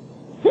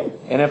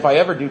 And if I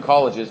ever do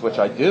colleges, which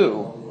I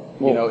do,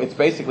 it's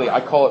basically, I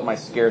call it my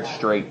scared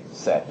straight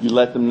set. You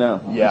let them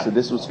know. Yeah. So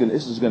this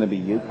is going to be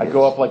you. I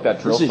go up like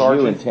that drill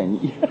sergeant. This is you in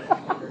 10 years.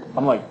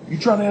 I'm like, you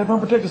trying to have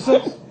unprotected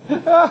sex?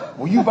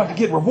 Well, you about to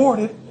get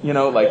rewarded.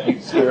 Like you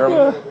scare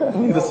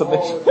them into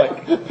submission.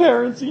 Like,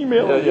 parents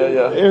email.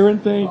 Yeah. Aaron,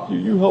 thank you.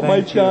 You helped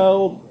my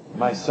child.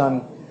 My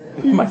son.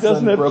 He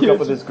doesn't have broke kids. up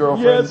with his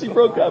girlfriend. Yes, he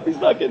broke up. He's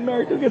not getting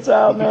married. He gets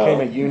out now.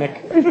 Became a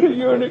eunuch.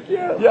 Eunuch,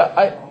 yeah.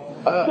 Yeah,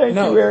 Thank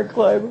you, Aaron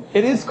Kleiber.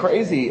 It is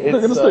crazy. They're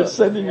going to start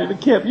sending you to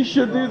camp. You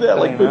should do that,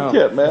 like boot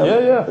camp, man.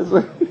 Yeah.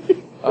 The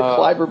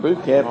Kleiber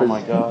boot camp is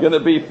going to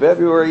be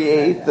February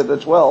 8th to the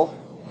 12th.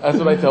 That's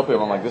what I tell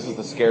people. I'm like, this is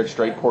the scared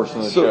straight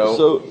portion of the show.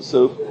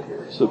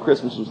 So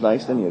Christmas was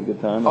nice then? You had a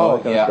good time?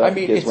 Oh, yeah. I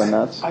mean, kids went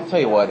nuts? I tell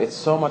you what, it's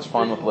so much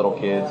fun with little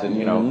kids.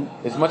 And,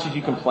 as much as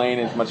you complain,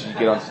 as much as you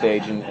get on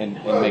stage and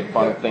make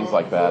fun of things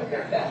like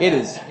that, it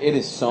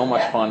is so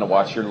much fun to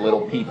watch your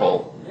little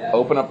people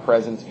open up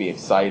presents, be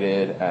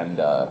excited, and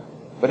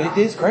but it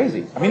is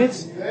crazy. I mean,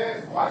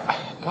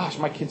 gosh,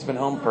 my kid's been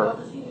home for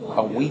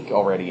a week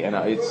already, and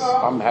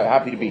I'm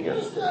happy to be here.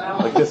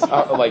 Like this,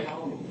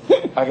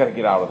 I got to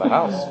get out of the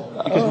house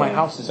because my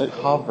house is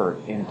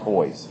covered in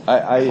toys.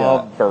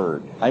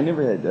 Covered. We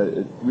never had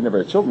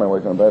children. My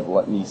wife and I have a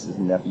lot of nieces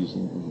and nephews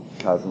and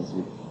cousins.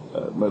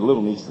 My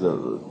little niece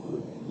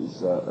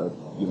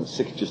is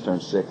 6, just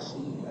turned 6.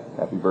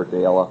 Happy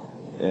birthday, Ella,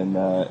 and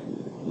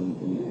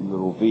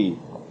little V.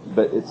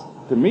 But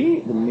to me,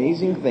 the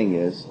amazing thing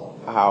is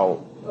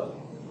how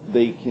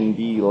they can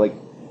be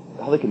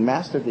how they can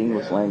master the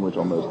English language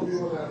almost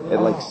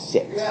at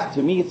 6.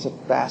 To me, it's a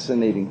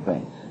fascinating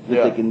thing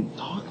that they can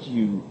talk to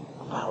you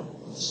about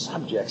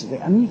subjects.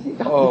 I mean,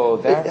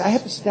 I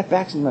have to step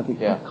back and I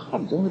think, oh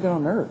God, it's only been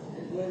on Earth.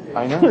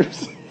 I know.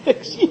 6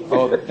 years.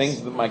 Oh, the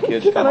things that my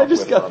kids come and I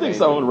just got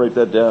things. I want to write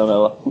that down,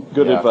 Ella.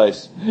 Good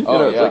advice.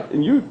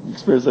 And you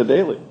experience that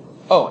daily.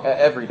 Oh,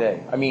 every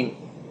day. I mean,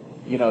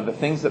 the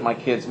things that my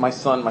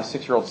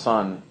 6-year-old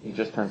son, he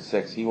just turned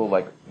 6, he will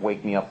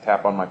wake me up,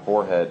 tap on my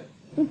forehead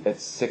at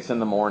 6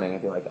 a.m.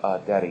 and be like,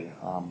 Daddy,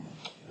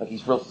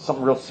 he's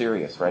something real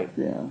serious, right?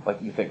 Yeah.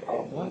 Like you think,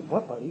 oh,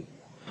 what, buddy?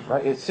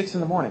 Right? It's 6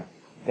 a.m.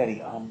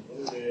 Daddy,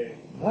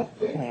 what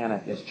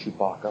planet is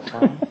Chewbacca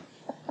from?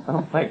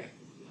 I'm like,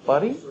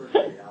 buddy,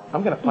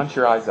 I'm gonna punch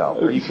your eyes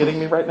out. Are you kidding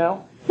me right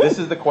now? This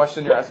is the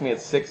question you're asking me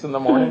at 6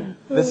 a.m.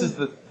 This is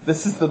the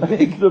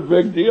big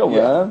deal,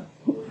 man.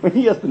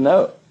 He has to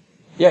know.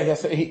 Yeah,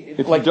 yes.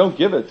 If you don't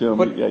give it to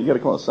him, you got to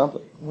come up with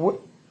something.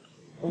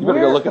 You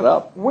better go look it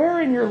up. Where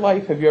in your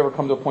life have you ever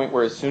come to a point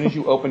where as soon as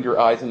you opened your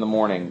eyes in the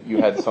morning,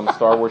 you had some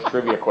Star Wars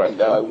trivia question?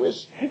 No, I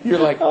wish. You're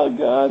like, oh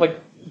God.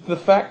 Like the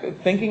fact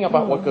that thinking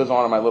about what goes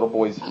on in my little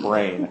boy's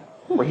brain,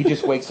 where he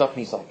just wakes up and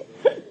he's like,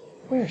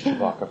 "Where's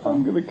Chewbacca from?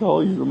 I'm gonna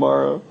call you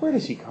tomorrow. Where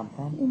does he come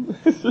from?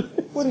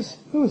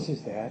 Who is his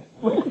dad?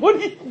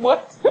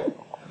 What?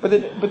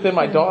 But then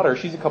my daughter,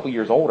 she's a couple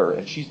years older,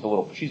 and she's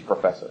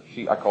professor.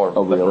 I call her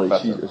the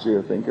professor. Is she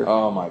a thinker?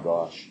 Oh my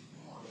gosh.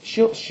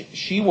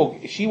 She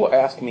will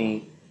ask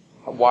me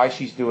why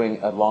she's doing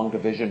a long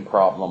division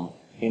problem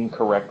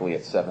incorrectly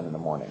at 7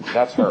 a.m.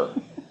 That's her.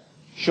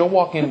 She'll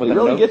walk in with a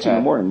notepad. They really get you in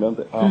the morning, don't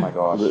they? Oh my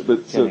gosh.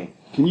 So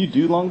can you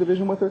do long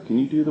division with her? Can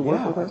you do the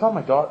work with her? I taught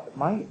my daughter.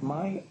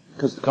 My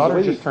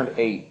daughter just turned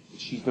 8.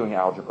 She's doing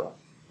algebra.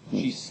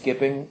 She's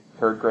skipping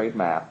 3rd grade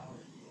math.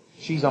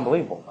 She's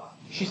unbelievable.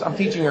 I'm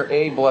teaching her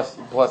A plus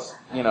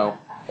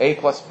A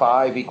plus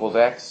 5 equals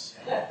X.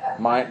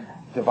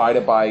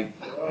 Divided by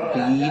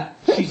B.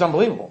 She's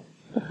unbelievable.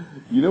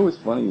 You know what's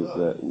funny is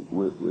that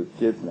with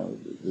kids now,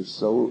 they're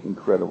so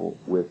incredible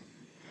with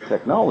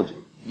technology.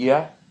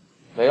 Yeah,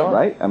 they are.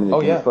 Right? I mean,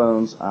 they have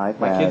phones, iPads.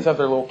 My kids have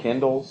their little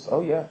Kindles.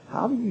 Oh, yeah.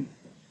 How do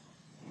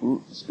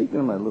you...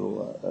 Speaking of my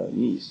little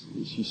niece,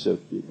 she's so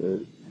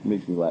cute.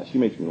 Makes me laugh. She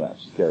makes me laugh.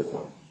 She's a character.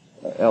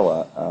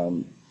 Ella,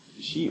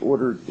 she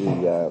ordered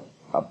this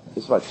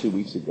was about 2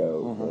 weeks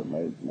ago.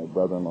 My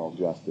brother-in-law,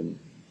 Justin,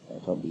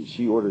 told me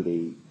she ordered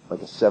a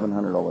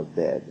 $700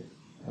 bed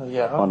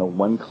on a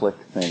one-click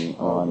thing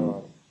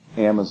on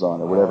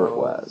Amazon or whatever it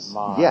was.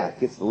 Yeah, it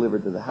gets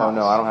delivered to the house. Oh,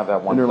 no, I don't have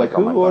that one. And they're like,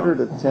 who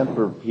ordered a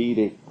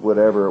Tempur-Pedic,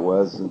 whatever it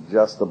was,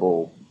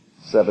 adjustable,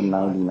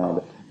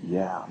 $7.99?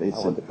 Yeah, they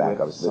sent it back.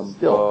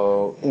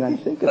 Still, and I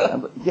think,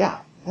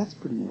 that's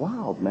pretty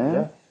wild, man.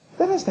 Yeah.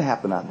 That has to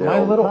happen out there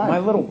all the time. My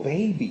little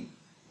baby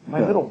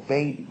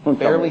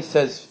barely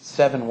says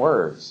 7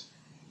 words.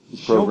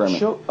 It's programming.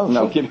 No,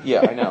 I'm kidding.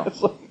 Yeah, I know.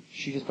 It's like-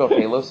 She just built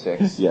Halo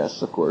 6.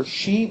 Yes, of course.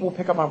 She will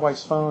pick up my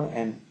wife's phone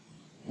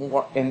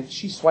and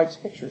she swipes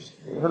pictures.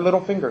 Her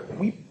little finger.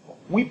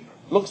 Weep.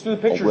 Looks through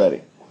the pictures.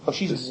 Already. Oh,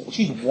 she's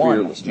one,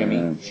 fearless, Jimmy.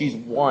 man. She's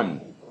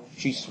one.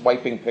 She's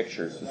swiping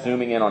pictures,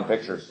 zooming in on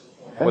pictures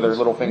with her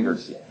little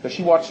fingers. Because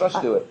she watched us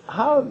do it.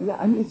 How? Yeah,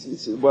 I mean,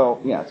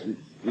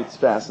 it's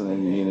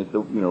fascinating. I mean,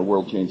 the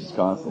world changes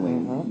constantly.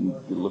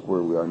 You look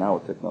where we are now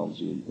with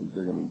technology, and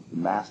they're going to be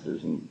the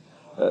masters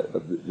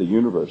of the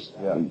universe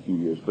in a few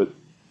years. But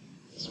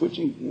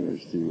switching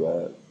gears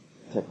to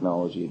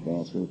technology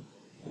advancement,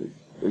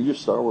 are you a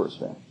Star Wars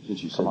fan?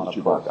 Since you said that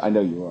you bought, I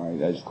know you are.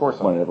 I just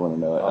wanted everyone to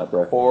know it out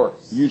there. Of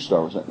course. You're a Star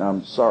Wars fan. Now,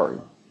 I'm sorry.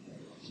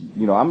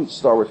 I'm a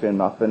Star Wars fan,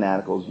 not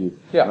fanatical as you,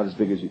 not as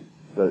big as you,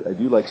 but I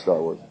do like Star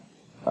Wars.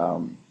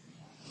 I'm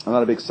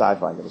not a big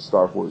sci-fi guy, but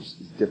Star Wars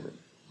is different.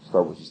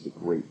 Star Wars is the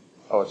great,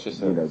 it's just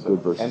good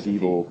versus entity.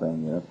 evil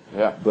thing,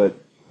 Yeah. But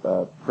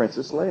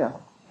Princess Leia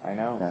I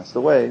know. passed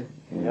away,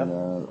 and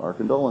our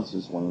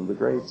condolences. One of the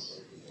greats.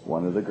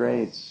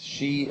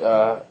 She,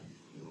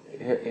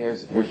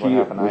 here's what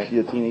happened. Was she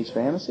a teenage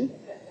fantasy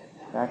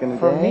back in the day?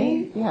 For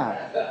me?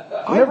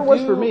 Yeah. It never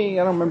was for me.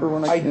 I don't remember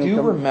when I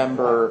do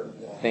remember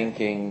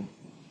thinking,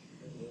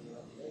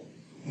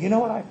 you know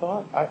what I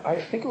thought?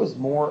 I think it was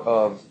more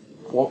of,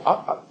 well,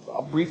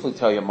 I'll briefly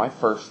tell you my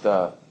first,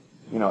 as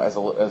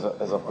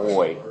a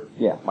boy,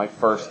 my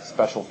first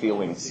special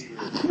feelings.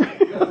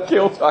 Okay,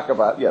 we'll talk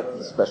about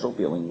the special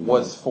feeling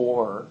was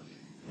for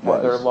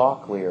Heather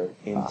Locklear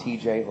in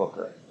T.J.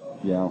 Hooker.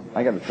 Yeah,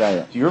 I got to tell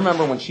you. Do you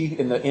remember when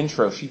in the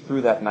intro, she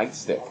threw that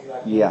nightstick?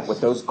 Yes. With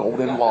those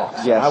golden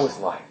locks. Yes. I was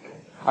like,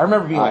 I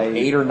remember being like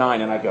 8 or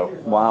 9, and I go,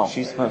 wow,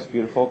 she's the most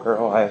beautiful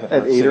girl I have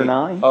ever At 8 seen. or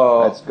 9?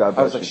 Oh, That's God bless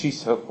I was like, you. she's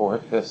so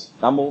gorgeous.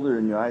 I'm older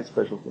than you. I had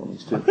special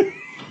feelings too,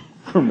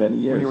 for many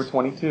years. When you were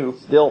 22.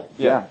 Still,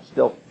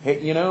 still.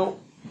 Hey,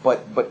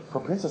 but for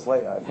Princess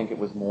Leia, I think it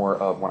was more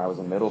of when I was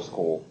in middle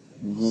school,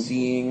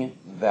 seeing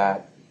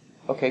that.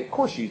 Okay, of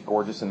course she's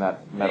gorgeous in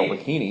that metal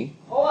bikini,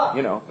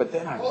 but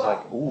then I was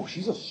like, ooh,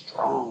 she's a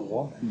strong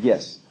woman.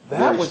 Yes,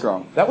 very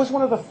strong. That was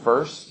one of the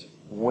first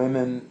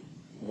women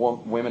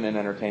in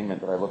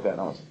entertainment that I looked at,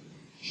 and I was,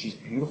 she's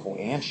beautiful,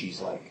 and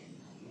she's like,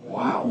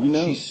 wow,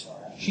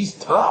 she's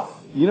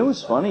tough. You know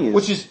what's funny is...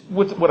 Which is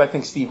what I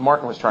think Steve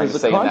Martin was trying to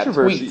say in that tweet.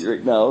 There's a controversy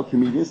right now.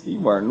 Comedian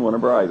Steve Martin, one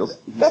of our idols,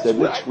 he said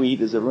in a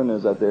tweet, as everyone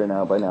knows out there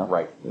by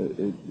now,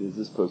 is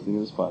this posting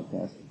of his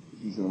podcast.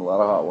 He's in a lot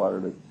of hot water.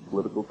 The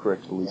political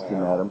correct police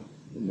came at him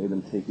and made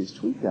him take his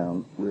tweet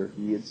down where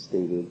he had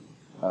stated,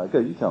 go,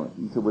 you tell me,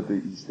 what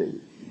he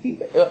stated.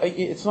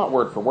 It's not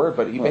word for word,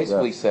 but he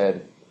basically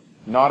said,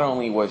 not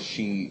only was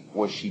she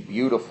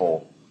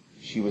beautiful,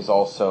 she was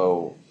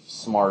also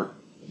smart,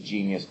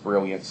 genius,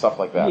 brilliant, stuff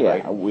like that,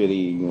 right?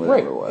 Witty,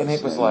 whatever it was. And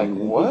it was like,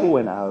 what? People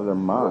went out of their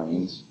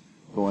minds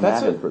going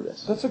at him for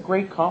this. That's a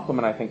great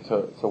compliment, I think,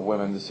 to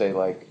women to say,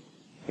 like,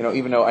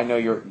 even though I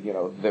know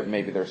that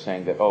maybe they're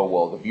saying that, oh,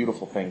 well, the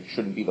beautiful thing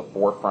shouldn't be the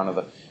forefront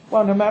of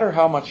well, no matter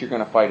how much you're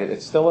going to fight it,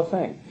 it's still a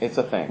thing. It's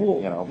a thing.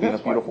 Well, being a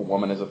beautiful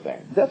woman is a thing.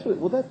 That's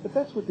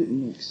what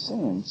didn't make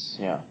sense.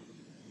 Yeah.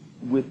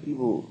 With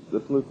the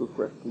political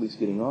correct police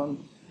getting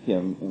on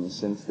him in the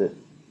sense that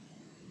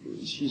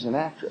she's an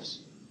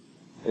actress.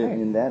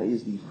 And that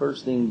is the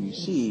first thing you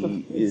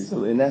see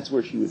and that's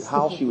where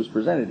how she was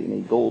presented in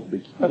a gold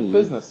bikini. That's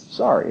business.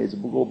 Sorry, it's a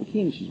gold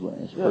bikini she's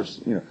wearing.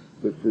 First,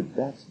 but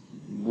that's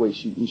the way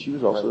she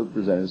was also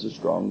presented as a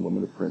strong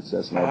woman, a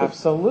princess, and all that.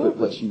 Absolutely.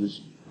 But she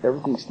was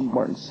everything Steve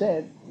Martin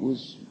said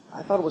was.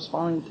 I thought it was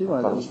fine too.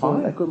 I thought it was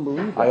fine. I couldn't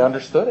believe it. I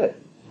understood it.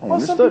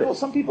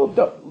 Some people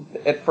don't,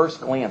 at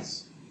first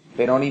glance,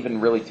 they don't even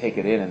really take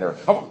it in, and they're,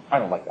 oh, I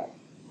don't like that.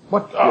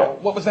 What? Oh,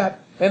 what was that?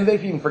 And they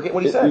even forget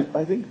what he said.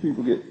 I think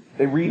people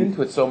they read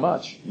into it so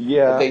much.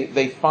 Yeah.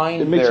 They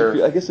find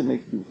I guess it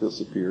makes people feel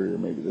superior,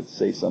 maybe, to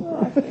say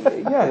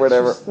something. Yeah,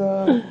 whatever. Just,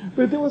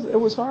 but it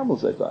was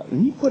harmless, I thought.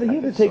 And he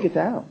had to take it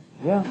down.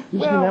 Yeah. You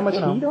just didn't have much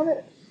heat on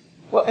it.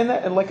 Well,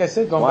 and like I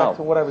said, going back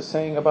to what I was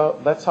saying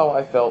about, that's how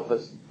I felt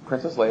that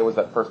Princess Leia was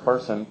that first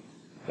person,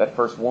 that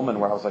first woman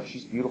where I was like,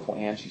 she's beautiful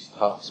and she's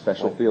tough.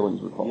 Special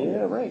feelings were called.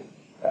 Yeah, right.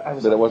 I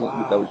was but like, it wasn't.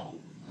 wow.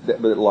 But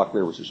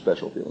Locklear was her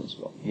special feelings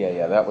film.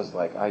 Yeah, that was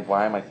like,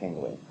 why am I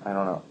tingling? I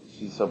don't know.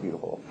 She's so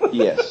beautiful.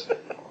 Yes.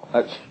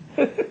 But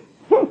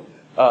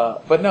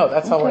no,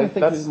 that's how I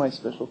think this is my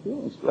special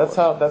feelings film.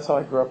 That's how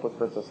I grew up with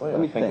Princess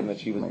Leia. Thinking that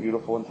she was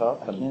beautiful and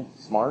tough and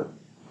smart.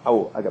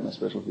 Oh, I got my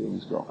special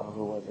feelings girl. Oh,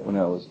 who was it? When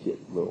I was a kid,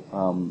 little.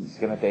 Is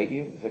it gonna date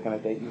you? Is it gonna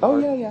date you? Oh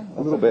yeah,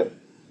 a little bit.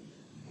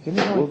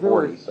 Jimmy's only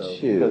 40,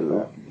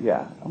 so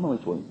yeah, I'm only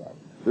 25.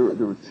 There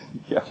were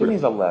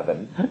Jimmy's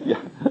 11.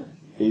 Yeah,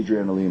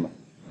 Adriana Lima.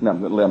 No,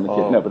 I'm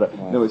kidding. No, but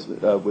no,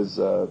 it was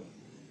the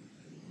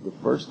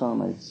first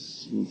time I'd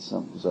seen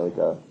something. It was like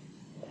I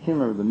can't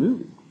remember the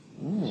movie.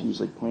 She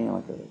was like playing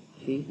like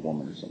a cave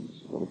woman or something.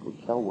 She was like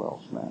Raquel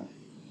Welch, man.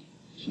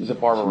 Was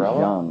it Barbarella? She was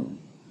young.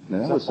 No,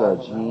 that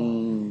was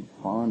Jane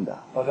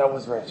Fonda. Oh, that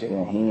was right, Jane.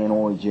 Yeah,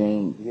 Hanoi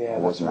Jane. Yeah, I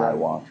wasn't right. I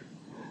watch.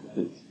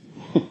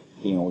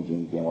 Hanoi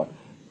Jane, can't watch.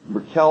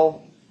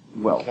 Raquel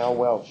Welch. Cal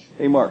Welch.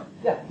 Hey, Mark.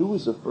 Yeah. Who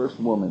was the first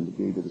woman that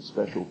gave it a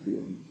special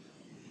feeling?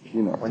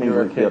 You know, When you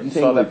were a kid, you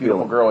saw that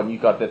beautiful girl and you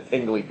got that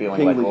tingly feeling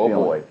Tingly like, oh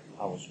feeling. boy.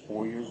 I was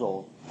 4 years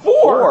old.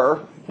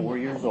 4? 4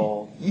 years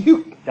old.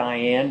 You.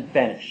 Diane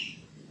Benish,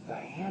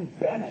 Diane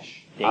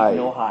Benish. Dayton,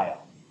 Ohio.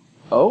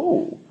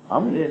 Oh,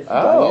 It is.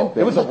 Oh,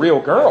 it was a real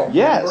girl.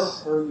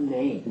 Yes. Remember her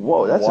name.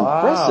 Whoa, that's Wow.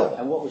 impressive.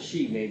 And what was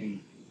she?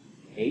 Maybe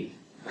 8?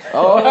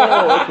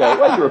 Oh, okay.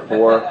 Well, you were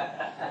 4.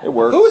 It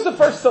works. Who was the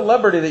first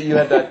celebrity that you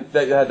had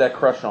that you had that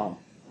crush on?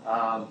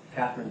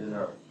 Catherine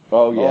Deneuve.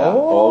 Oh, yeah.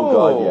 Oh. Oh,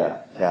 God,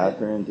 yeah.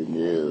 Catherine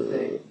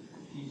Deneuve.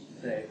 She used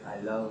to say, I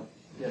love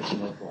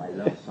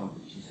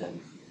something. She said,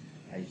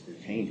 I used to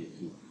change it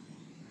to,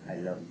 I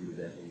love you,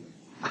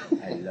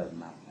 Beverly. I love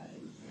my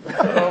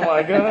family. Oh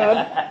my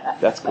God.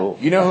 That's cool.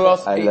 You know who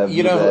else? I love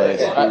you know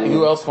you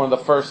who else? One of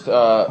the first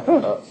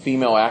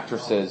female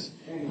actresses.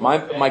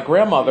 My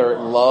grandmother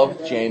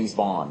loved James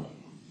Bond.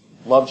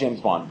 Loved James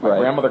Bond. My Right.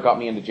 grandmother got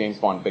me into James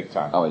Bond big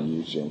time. I'm a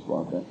huge James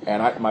Bond fan.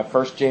 And my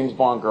first James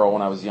Bond girl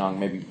when I was young,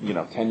 maybe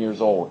 10 years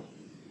old,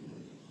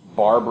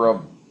 Barbara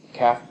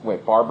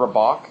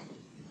Bach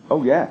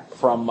Oh, yeah.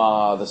 from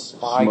The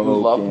Spy Who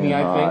Loved Me,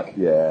 I Smoking think. hot.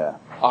 Yeah.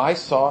 I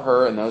saw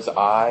her in those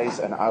eyes,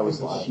 and I was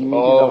She may,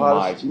 oh be the my!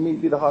 hottest, she may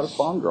be the hottest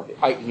Bond girl.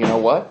 You know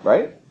what?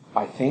 Right?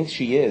 I think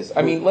she is.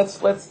 I mean, let's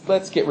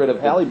get rid of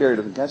Halle Berry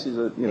doesn't count. She's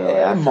a, Yeah,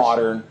 actress.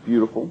 modern.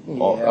 Beautiful.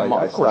 Yeah,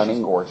 of course she's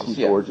gorgeous. She's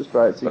Yeah. gorgeous,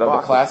 but But of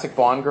the classic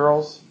Bond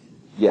girls,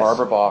 yes.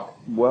 Barbara Bach.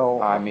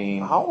 Well, I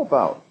mean, how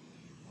about,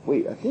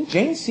 wait, I think,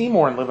 Jane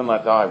Seymour in Live and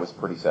Let Die was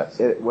pretty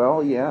sexy.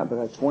 well, yeah, but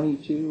at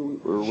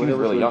 22 or She whatever.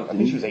 was really young. I think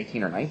Denise- she was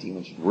 18 or 19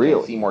 when Really?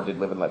 Jane Seymour did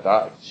Live and Let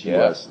Die. She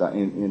was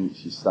stunning, and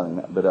she's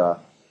stunning. But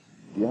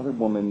the other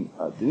woman,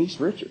 Denise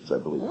Richards, I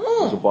believe,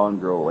 was a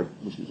Bond girl when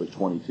she was like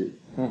 22.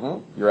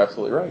 Mm-hmm. You're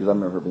absolutely right. Because I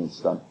remember her being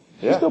stunning.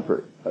 She's Yeah. still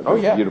pretty. Oh,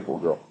 yeah. Beautiful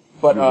girl.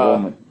 But, Beautiful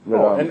woman.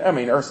 But, and I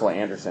mean, Ursula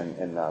Anderson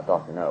in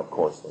Dr. No, of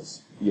course,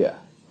 was yeah.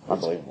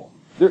 unbelievable.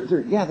 They're,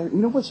 you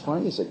know what's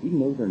funny? It's like, you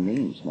know their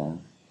names, man.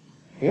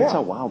 That's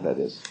how wild that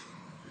is.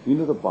 You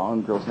know the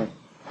Bond girls' names.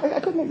 I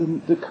couldn't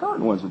make the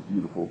current ones are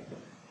beautiful.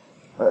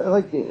 I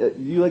like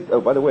you like. Oh,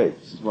 by the way,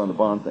 since we're on the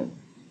Bond thing,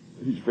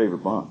 who's your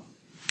favorite Bond?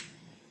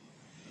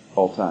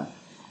 All time.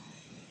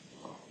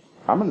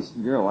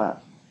 You're gonna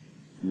laugh.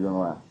 You're gonna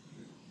laugh.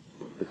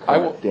 The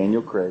current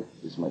Daniel Craig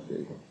is my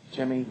favorite.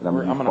 Jimmy, And I'm a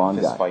I'm huge going Bond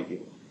to guy. fist fight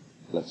you.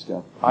 Let's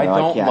go. I No,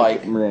 don't can't.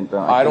 like. I can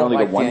I don't only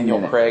like go 1 Daniel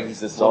minute. Craig. He's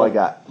this That's all I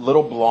got.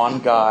 little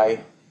blonde guy.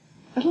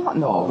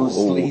 No,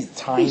 He's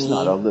tiny. He's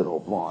not a little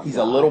blonde. He's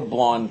guy. a little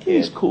blonde kid.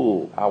 He's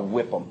cool. I'll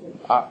whip him.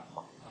 Come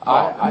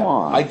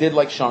on. I did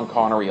like Sean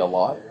Connery a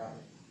lot.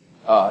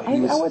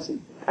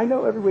 I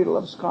know everybody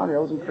loves Connery. I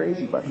wasn't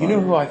crazy about Connery. You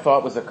know who I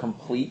thought was a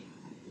complete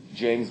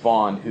James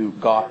Bond who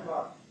got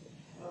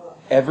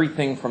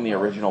everything from the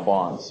original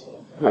Bonds?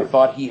 I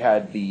thought he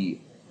had the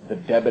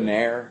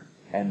debonair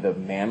and the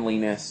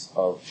manliness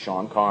of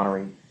Sean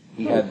Connery.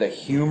 He had the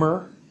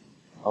humor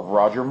of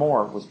Roger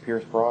Moore, was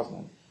Pierce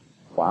Brosnan.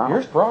 Wow.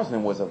 Pierce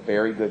Brosnan was a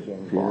very good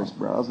James Pierce Bond.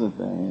 Brosnan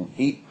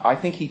fan. I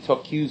think he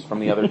took cues from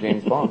the other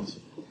James Bonds.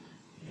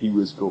 He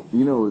was cool.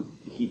 You know,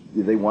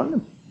 they wanted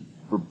him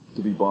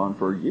to be Bond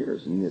for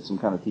years, and he had some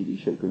kind of TV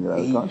show couldn't get out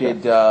of He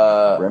contract.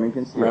 did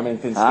Remington Steele.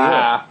 Remington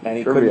Steele, and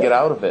he couldn't get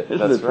out of it. This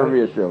That's is a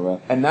trivia show,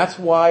 man. And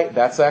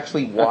that's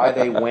actually why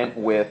they went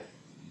with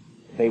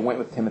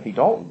Timothy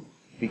Dalton.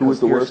 Because Who was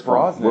the Pierce worst Bond?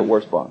 Brosnan, What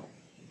worst Bond?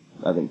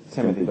 I think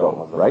Timothy Dalton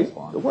was the right? worst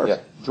Bond. The worst.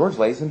 Yeah. George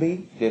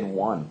Lazenby did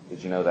one.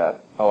 Did you know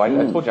that? Oh, I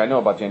told you I know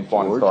about James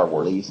Bond and Star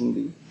Wars.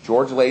 Lazenby.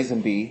 George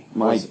Lazenby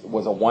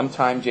was a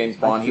one-time James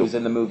Bond. He feel- was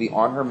in the movie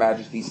On Her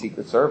Majesty's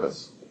Secret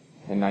Service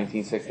in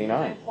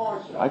 1969.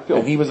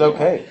 And he was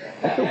okay.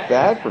 I feel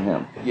bad for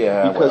him.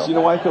 Yeah, Because well. you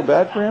know why I feel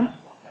bad for him?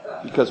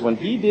 Because when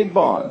he did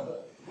Bond,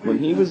 when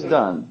he was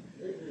done,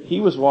 he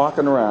was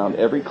walking around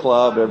every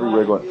club,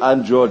 everywhere going,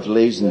 I'm George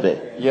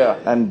Lazenby. Yeah.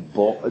 I'm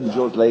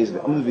George Lazenby.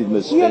 I'm going to be the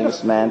most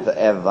famous man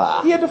forever.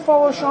 He had to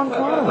follow Sean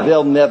Connery.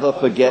 They'll never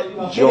forget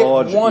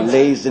George once.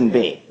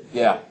 Lazenby.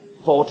 Yeah.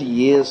 40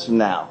 years from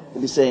now.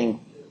 They'll be saying,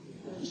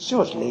 "What's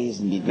George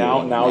Lazenby doing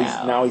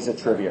Now he's a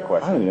trivia I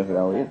question. don't even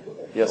know who that is.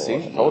 Yeah, see,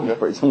 I told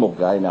you. Some old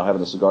guy now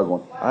having a cigar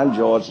going, I'm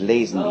George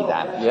Lazenby,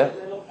 damn it. Yeah.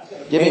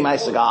 Give me my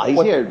cigar. He's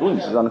What- here at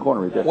Bloom's. He's on the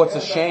corner right there. What's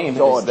a shame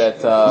George. is that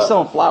He's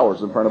selling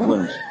flowers in front of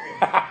Bloom's.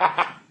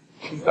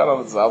 he's not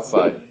on the south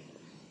side.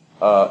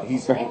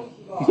 He's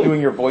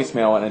doing your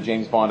voicemail in a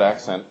James Bond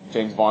accent,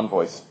 James Bond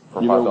voice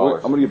for You know, $5.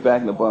 I'm going to get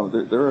back in the bottom.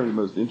 There are the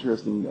most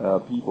interesting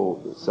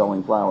people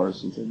selling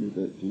flowers since I moved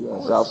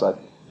to Southside.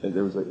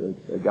 There was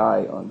a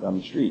guy on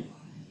the street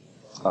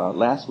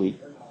last week.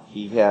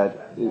 He had,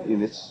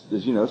 and it's,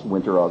 as you know, it's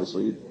winter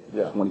obviously,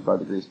 Yeah. 25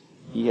 degrees.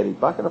 He had a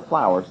bucket of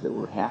flowers that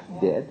were half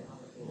dead,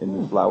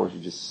 and the flowers were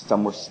just,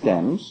 some were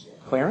stems,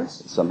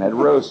 Clearance? some had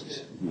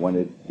roses. He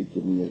wanted to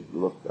give me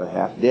a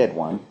half dead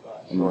one,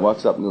 and he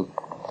walks up and goes,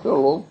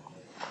 "Hello,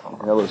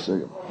 hello,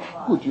 sir.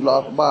 Would you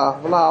like to buy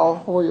a flower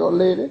for your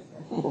lady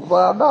for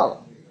 $5?"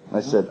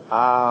 I said,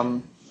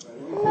 no.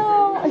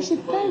 I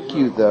said, thank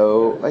you,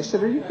 though. I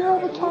said, are you here all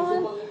the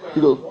time?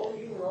 He goes,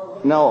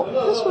 No,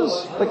 this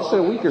was, like I said,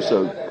 a week or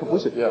so, a couple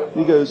weeks ago.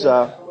 Yeah. He goes,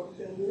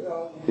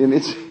 and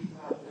it's,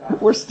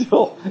 we're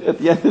still at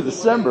the end of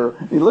December.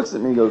 He looks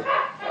at me and goes,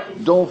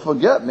 don't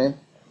forget me,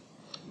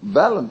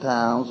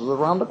 Valentine's is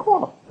around the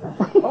corner.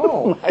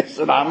 Oh. I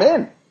said, I'm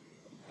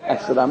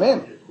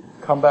in.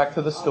 Come back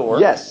to the store.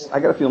 Yes, I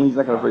got a feeling he's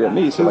not going to forget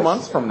me. So 2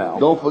 months from now.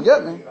 Don't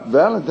forget me,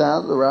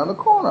 Valentine's is around the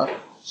corner.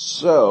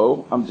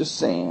 So, I'm just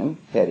saying,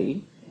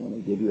 Hetty, when I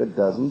give you a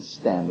dozen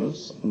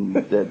stems and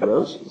dead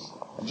roses,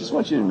 I just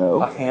want you to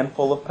know. A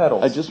handful of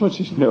petals. I just want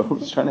you to know I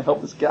was trying to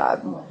help this guy.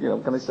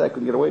 Can I say I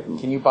couldn't get away from him?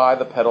 Can you buy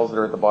the petals that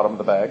are at the bottom of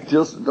the bag?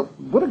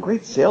 What a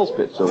great sales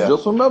pitch. So Yeah.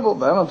 just remember,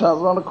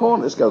 Valentine's around the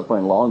corner. This guy was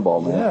playing long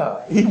ball, man.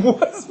 Yeah, he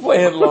was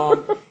playing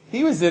long.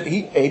 He was at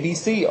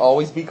ABC,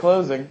 always be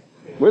closing.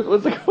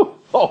 What's the goal?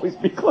 Always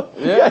be close.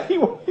 Yeah. He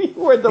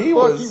read the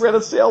book. He read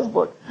a sales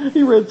book.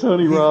 He read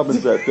Tony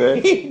Robbins that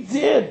day. He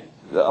did.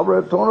 I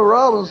read Tony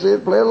Robbins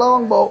said play a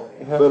long ball.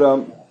 Yeah.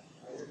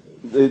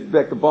 But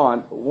back to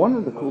Bond. One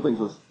of the cool things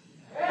was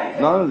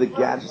not only the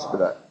gadgets,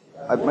 but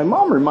my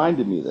mom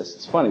reminded me of this.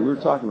 It's funny. We were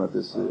talking about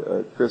this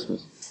at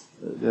Christmas.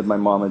 Had my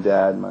mom and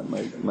dad,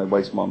 my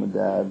wife's mom and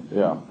dad,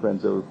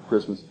 friends over for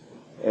Christmas,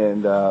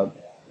 and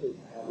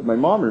my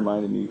mom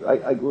reminded me.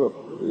 I grew up.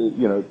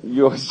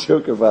 You always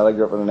joke about I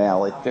grew up in an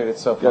alley. Dude,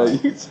 it's so funny.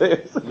 You'd say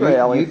it's an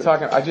alley. You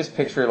talking? I just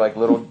picture like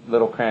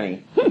little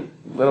Cranny,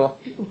 little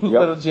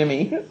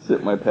Jimmy.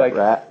 Sit my pet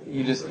rat.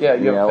 You just you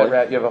have a pet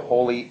rat. You have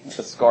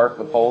a scarf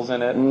with holes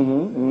in it.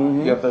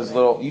 Mm-hmm. You have those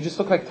little. You just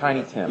look like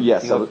Tiny Tim.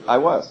 Yes, I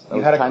was.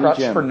 You had a Tiny crutch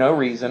Jim. for no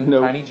reason.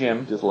 Nope. Tiny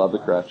Jim. Just love the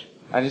crutch.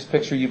 I just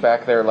picture you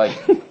back there like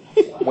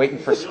waiting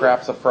for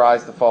scraps of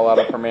fries to fall out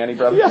of her Manny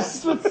Brothers.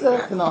 Yes.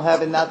 Can I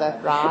have another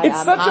fry? It's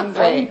I'm such hungry.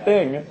 a funny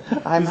thing.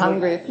 I'm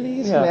hungry,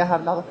 please. Yeah. May I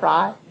have another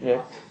fry?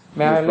 Yeah.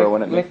 May I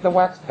lick the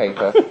wax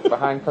paper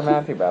behind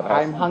Fermanti Brothers?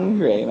 I'm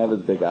hungry. And I have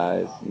his big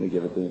eyes, and they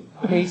give it to me.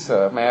 Please,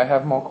 sir, may I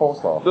have more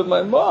coleslaw? But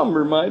my mom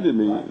reminded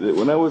me that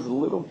when I was a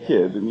little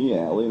kid in the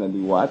alley, and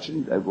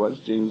I'd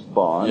watch James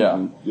Bond. Yeah.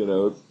 And,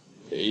 it's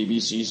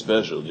ABC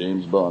special,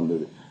 James Bond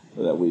movie,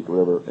 for that week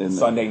or whatever. And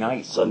Sunday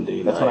night. That's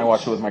when I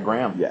watched it with my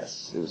gram.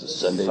 Yes, it was a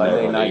Sunday Sunday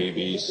night on night.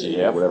 ABC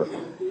Yep. or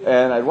whatever.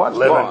 And I'd watch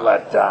Live Bond. and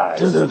Let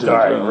Die,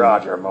 starring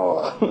Roger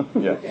Moore.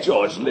 Yeah.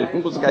 George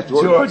Lazenby. What's the guy?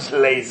 George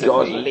Lazenby.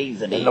 George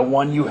Lazenby. And the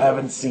one you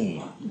haven't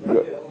seen.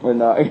 When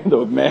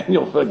the man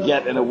you'll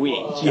forget in a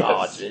week.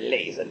 George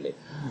Lazenby.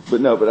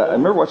 But I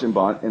remember watching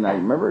Bond, and I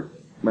remember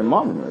my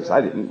mom remembers.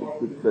 I didn't,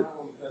 but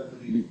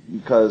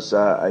because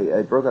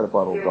I broke out a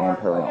bottle of Dom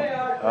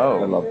Perignon.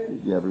 Oh. I love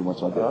every once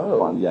in a while I get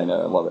Bond. Yeah, I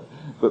know, I love it.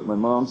 But my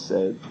mom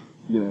said,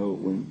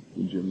 when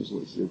Jim was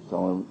little,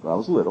 telling him I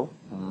was little,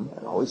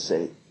 I'd always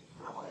say,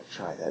 I want to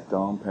try that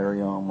Dom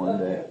Perignon one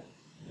day.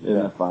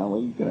 And I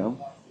finally, got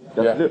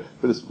to do it.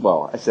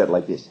 But I said it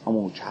like this, I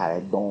want to try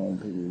that Dom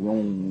Perignon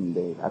one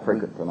day. I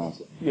couldn't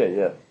pronounce it.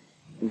 Yeah.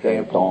 Okay,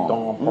 Dom.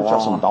 I'm going to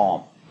try some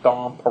Dom.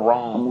 Dom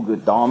Perignon. I'm going to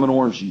get Dom and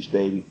orange juice,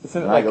 baby.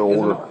 Isn't it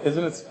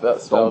Dom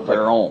spelled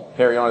Perignon. like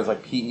Perignon is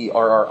like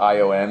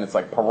Perrion. It's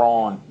like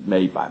Perron.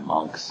 Made by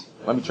monks.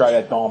 Let me try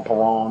that Dom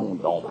Perron.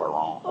 Dom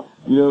Perignon.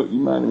 You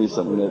reminded me of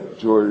something that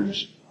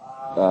George,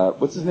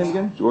 what's his name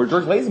again? George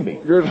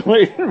Lazenby. George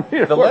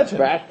Lazenby. The legend.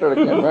 Bastard, I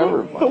can't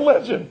remember. The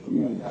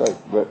legend.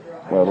 Well,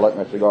 I like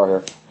my cigar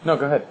here. No,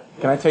 go ahead.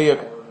 Can I tell you,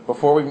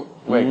 before we,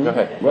 go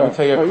ahead. Let me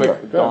tell you a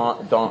quick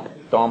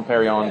Dom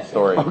Perignon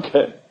story.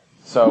 Okay.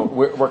 So,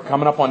 we're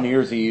coming up on New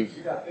Year's Eve.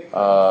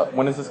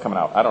 When is this coming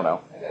out? I don't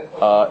know.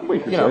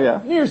 Week or so,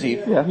 yeah. New Year's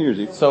Eve. Yeah, New Year's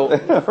Eve. So,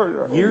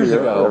 years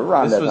ago,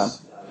 around this that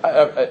was,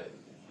 time.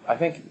 I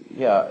think,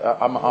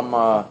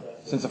 I'm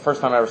since the first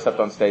time I ever stepped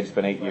on stage, it's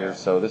been 8 years,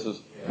 so this was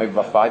maybe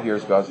about 5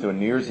 years ago. I was doing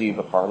New Year's Eve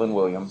with Harlan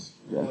Williams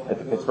at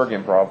the Pittsburgh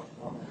Improv.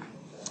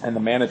 And the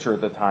manager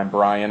at the time,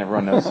 Brian,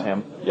 everyone knows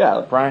him.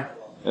 Yeah. Brian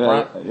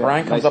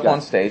comes nice up guy.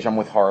 on stage. I'm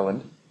with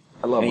Harlan.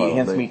 I love And he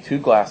hands me 2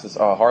 glasses.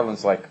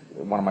 Harlan's like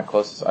one of my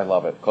closest. I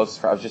love it.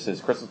 Closest. I was just at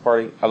his Christmas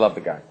party. I love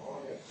the guy.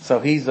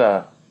 So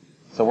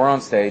so we're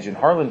on stage, and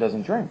Harlan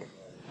doesn't drink.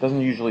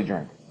 Doesn't usually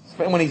drink.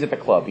 When he's at the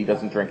club, he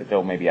doesn't drink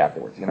until maybe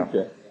afterwards,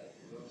 Okay.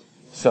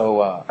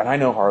 So, and I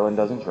know Harlan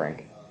doesn't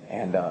drink.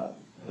 And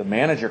the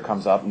manager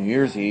comes up, New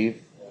Year's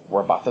Eve.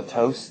 We're about to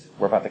toast.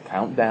 We're about to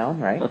count down,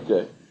 right?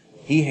 Okay.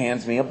 He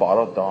hands me a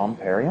bottle of Dom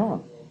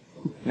Perignon.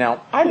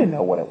 Now, I didn't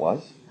know what it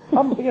was.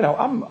 I'm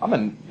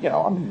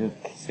in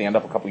stand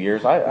up a couple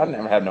years. I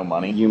never had no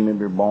money. You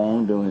remember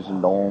Bond doing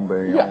some Dom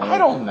Perignon? Yeah, I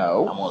don't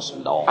know. I want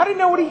some Dom. I didn't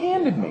know what he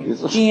handed me.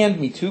 He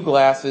handed me 2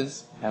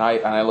 glasses, and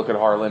I look at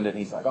Harlan, and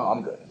he's like, "Oh,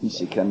 I'm good." He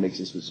said, "Can I mix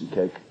this with some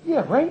cake?"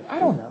 Yeah, right. I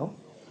don't know.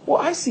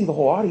 Well, I see the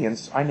whole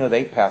audience. I know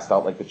they passed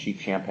out like the cheap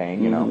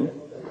champagne, you know.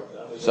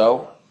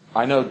 So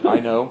I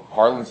know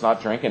Harlan's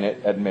not drinking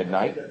it at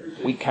midnight.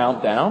 We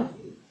count down.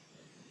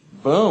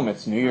 Boom!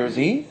 It's New Year's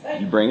Eve.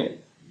 You bring it.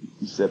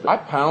 You sip it. I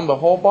pound the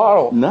whole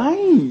bottle.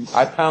 Nice.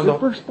 I pound the the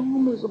first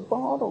Dom is a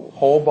bottle.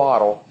 whole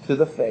bottle to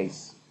the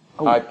face.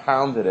 Oh. I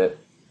pounded it.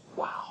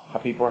 Wow!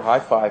 People are high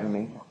fiving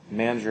me.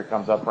 Manager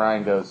comes up.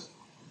 Brian goes,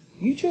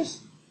 "You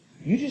just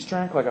You just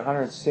drank like a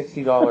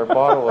 $160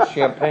 bottle of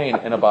champagne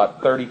in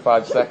about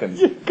 35 seconds.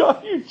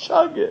 You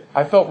chug it.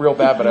 I felt real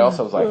bad, but I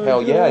also was like,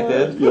 hell yeah, I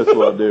did. That's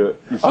what I do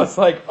it. I was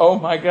like, oh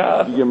my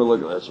God. You give me a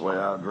look at that's the way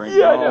I drink.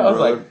 Yeah, I know. I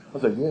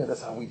was like, yeah,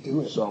 that's how we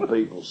do it. Some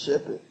people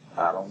sip it.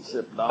 I don't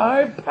sip it.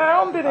 I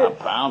pounded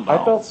it.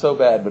 I felt so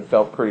bad, but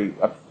felt pretty.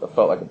 I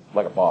felt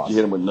like a boss. You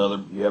hit him with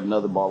another. You have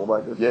another bottle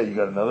like this? Yeah, you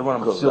got another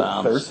one.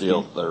 I'm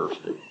still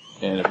thirsty.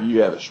 And if you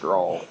have a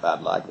straw,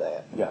 I'd like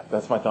that. Yeah,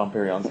 that's my Dom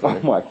Perignon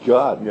story. Oh my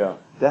God. Yeah,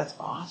 that's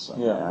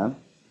awesome, yeah.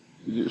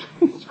 Man.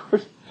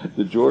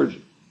 The George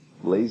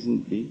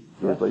Lazenby.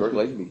 George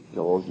Lazenby.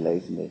 George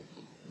Lazenby.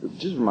 It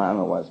just remind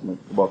me why it's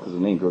because the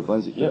name George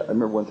Lindsay. Yeah. I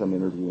remember one time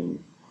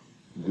interviewing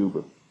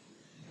Goober.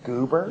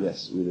 Goober?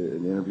 Yes, we did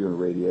an interview on the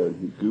radio.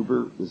 And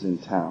Goober was in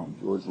town.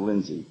 George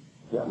Lindsay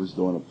was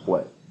doing a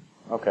play.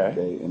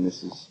 Okay. And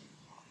this is,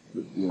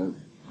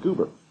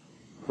 Goober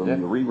from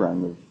the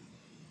rerun of,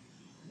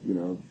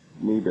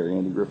 Mayberry,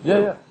 Andy Griffith.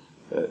 Yeah.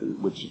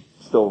 Which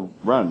still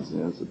runs,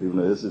 so people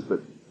know this is.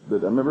 But I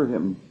remember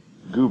him,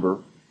 Goober.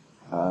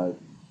 If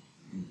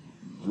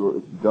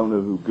you don't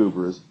know who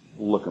Goober is,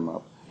 look him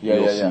up.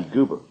 You'll see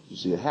Goober. You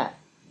see a hat.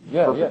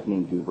 Perfect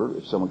name Goober.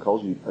 If someone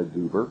calls you a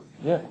Goober,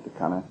 to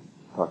kind of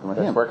talk about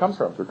him. That's where it comes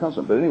from. That's where it comes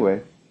from. But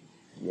anyway,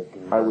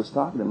 I was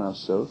talking to him. I was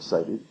so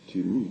excited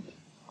to meet.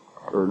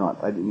 Or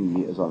not, I didn't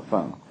meet. I was on the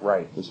phone.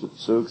 Right. I was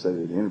so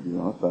excited to interview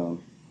on the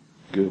phone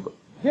Goober.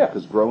 Yeah.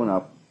 Because growing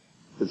up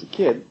as a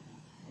kid,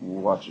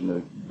 watching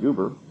the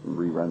Goober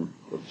rerun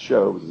of the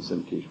show, it was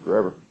in syndication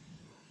forever.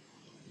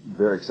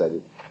 Very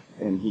excited.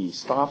 And he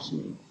stops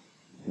me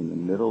in the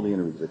middle of the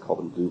interview because I called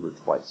him Goober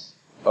twice.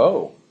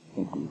 Oh.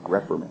 And he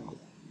reprimanded.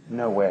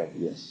 No way.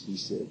 Yes, he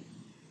said,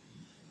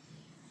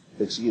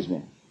 excuse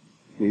me.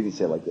 He didn't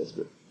say it like this,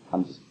 but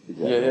I'm just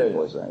exaggerating the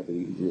voice. Right? But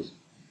he goes,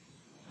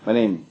 my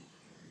name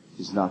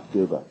is not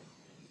Goober.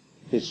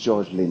 It's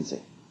George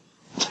Lindsay.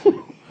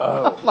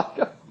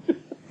 Oh.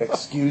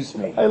 Excuse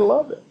me. I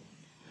love it.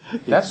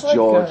 That's it's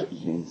George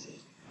Lindsay.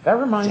 That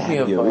reminds me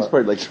of... he's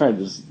probably like trying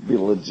to be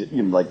legit,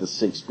 like the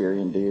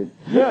Shakespearean dude.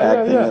 Yeah,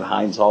 acting at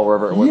Heinz Hall,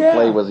 wherever what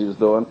play was he was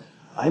doing.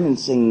 I'm in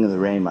Singing in the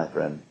Rain, my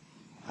friend.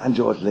 I'm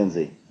George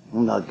Lindsay.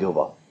 I'm not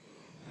Goober.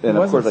 And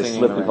of course I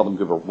slipped and called him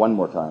Goober one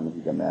more time and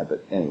he got mad,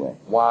 but anyway.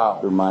 Wow.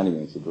 It reminded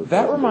me of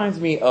that reminds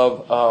me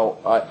of,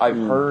 I've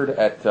heard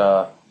at,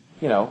 I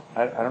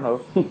don't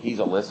know if he's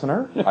a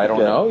listener. I don't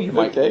know. You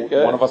might,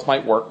 one of us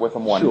might work with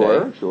him one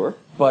day. Sure.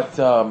 But,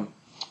 Tom,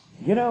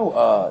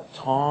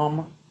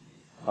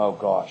 oh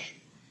gosh,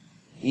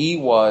 he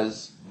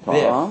was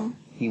Tom? Biff.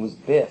 He was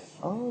Biff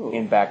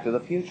in Back to the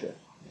Future.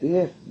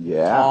 Biff,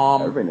 yeah.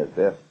 Tom. Everybody knows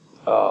Biff.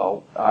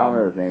 Oh. I don't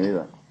remember his name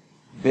either.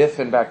 Biff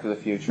in Back to the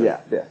Future. Yeah,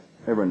 Biff.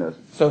 Everyone knows.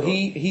 So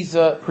he's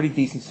a pretty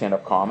decent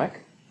stand-up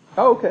comic.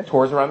 Oh, okay.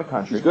 Tours around the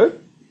country. He's good?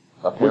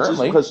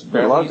 Apparently. Because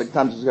a lot of the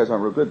times these guys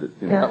aren't real good.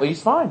 Apparently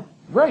he's fine.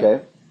 Right.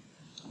 Okay.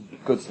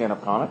 Good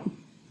stand-up comic.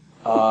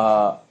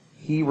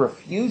 He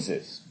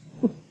refuses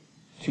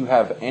to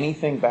have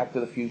anything Back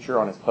to the Future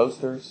on his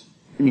posters.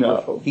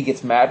 No. He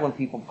gets mad when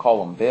people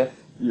call him Biff.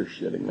 You're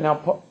shitting me.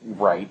 Now,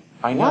 right.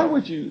 I know. Why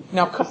would you?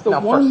 Now, that's the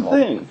one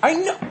thing. I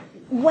know.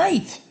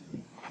 Right.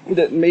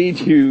 That made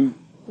you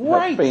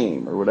have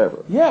fame or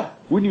whatever. Yeah.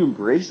 Wouldn't you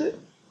embrace it?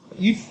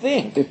 You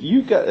think. If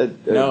you got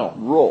a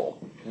role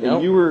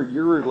and you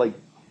were like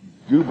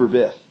Goober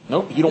Biff.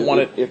 Nope, he don't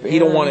want it. He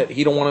don't want it.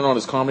 He don't want it on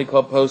his comedy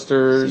club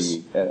posters.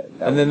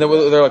 And then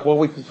they're like, "What are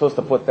we supposed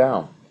to put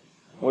down?"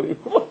 What do you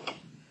look?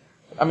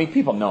 I mean,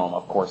 people know him,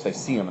 of course. They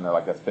see him and they're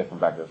like, "That's Biff from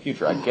Back to the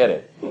Future." I get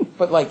it,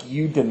 but like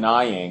you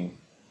denying,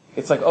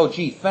 it's like, "Oh,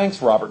 gee,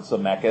 thanks, Robert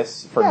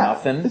Zemeckis, for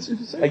nothing."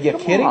 Are you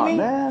kidding me?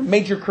 Man.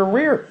 Made your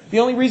career. The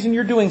only reason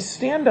you're doing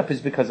stand-up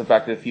is because of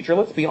Back to the Future.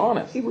 Let's be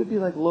honest. It would be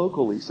like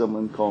locally,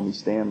 someone call me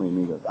Stanley, and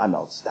me go, "I'm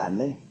not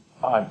Stanley.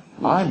 I'm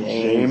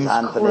James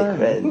Anthony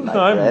Crenn. my friend.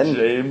 I'm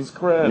James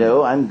Crenn.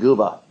 No, I'm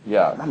Goober.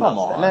 Yeah, come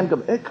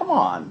on. Come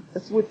on.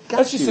 That's what got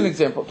That's just an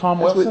example. Tom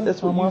Wilson.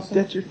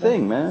 That's your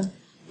thing, man.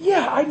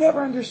 Yeah, I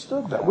never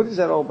understood that. What is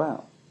that all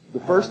about?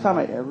 The first time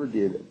I ever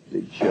did a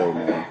big show,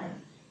 man,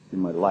 in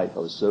my life, I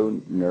was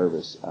so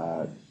nervous.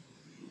 I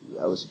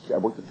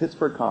worked at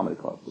Pittsburgh Comedy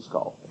Club. It was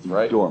called. That's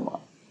right.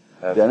 Dormont.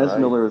 That's Dennis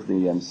right. Miller was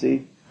the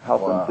MC,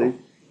 MC,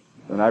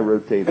 and I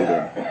rotated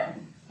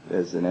in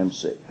as an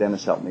MC.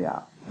 Dennis helped me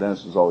out.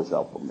 Dennis was always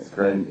helpful to me.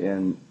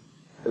 And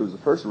it was the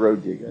first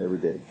road gig I ever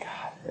did.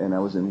 And I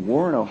was in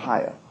Warren,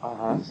 Ohio.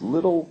 This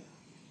little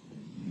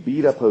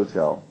beat-up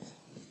hotel.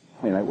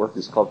 And I worked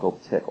this club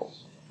called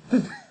Tickles.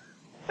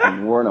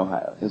 In Warren,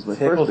 Ohio. It was my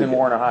Tickles first in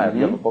Warren, Ohio. Mm-hmm.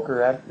 You have a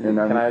Booker ad? Can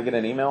I get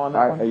an email on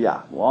that one?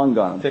 Yeah, long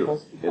gone.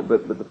 Tickles?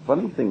 But the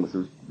funny thing was,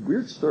 there was a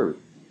weird story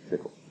with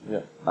Tickles.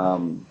 Yeah.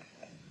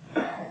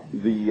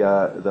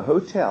 The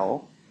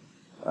hotel,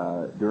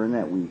 during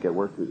that week, I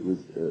worked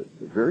with a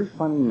very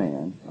funny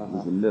man. He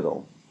was in the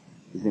middle.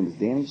 His name was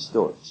Danny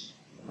Stortz.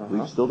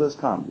 He still does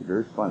comedy.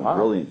 Very funny.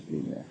 Really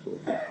interesting,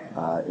 actually.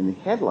 And the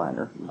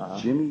headliner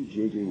was Jimmy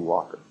J.J.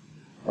 Walker.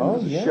 And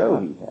it was a show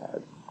he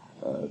had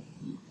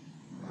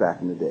back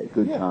in the day.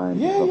 Good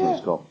Times, or something it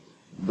was called.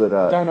 But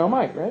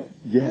Dynamite, right?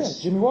 yes,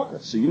 Yeah, Jimmy Walker.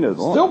 So you know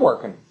the Still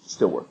working.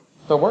 Still working.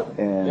 Still working.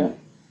 And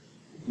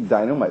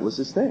Dynamite was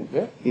his thing.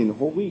 Yeah. In the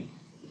whole week,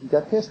 he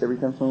got pissed every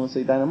time someone would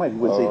say Dynamite. He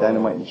would say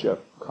Dynamite in the show.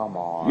 Come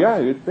on. Yeah,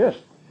 he was pissed.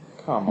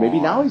 Come on. Maybe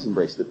now he's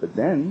embraced it, but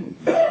then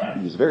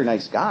he was a very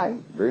nice guy,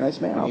 very nice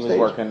man on He was stage.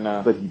 working,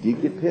 but he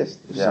did get pissed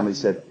if Yeah. somebody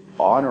said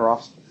on or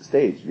off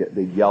stage.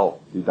 They'd yell,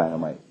 "Do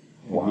Dynamite."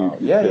 And Wow.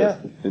 he'd Yeah,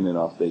 get pissed. And then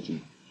off stage,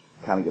 he'd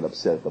kind of get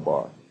upset at the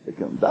bar. They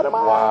come, Dynamite!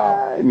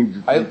 Wow. And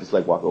he'd just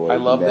like walk away. I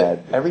love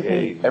mad. that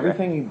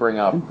everything you bring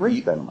up.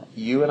 Embrace Dynamite.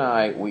 You and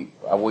I,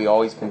 we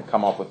always can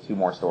come up with two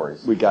more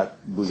stories. We got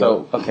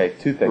Okay,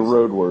 two things. The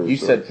Road Warriors You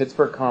said stories.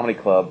 Pittsburgh Comedy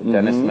Club,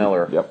 Dennis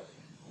Miller. Yep.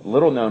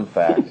 Little known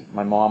fact,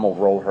 my mom will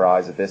roll her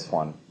eyes at this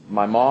one.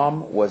 My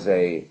mom was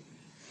a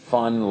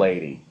fun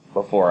lady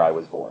before I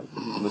was born.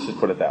 Let's just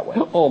put it that way.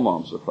 All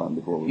moms are fun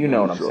before we You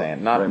know what I'm sure.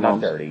 saying. Not Right, not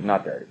moms? dirty.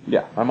 Not dirty.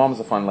 Yeah. My mom's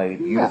a fun lady,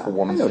 beautiful Yeah,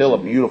 woman, I know still a what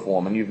you mean. beautiful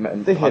woman.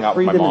 You've They hung had out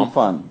with my freedom mom. and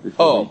fun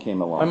before we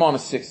came along. My mom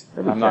is 60.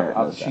 Every I'm parent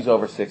not. knows She's that.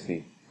 over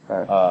 60.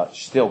 Right.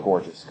 She's still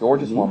gorgeous.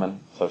 Gorgeous woman.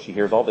 So she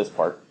hears all this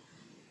part.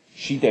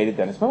 She dated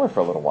Dennis Miller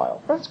for a little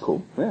while. That's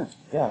cool. Yeah.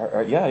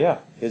 Yeah.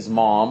 His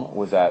mom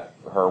was at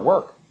her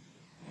work,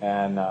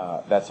 and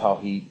that's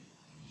how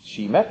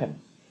she met him.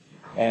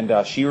 And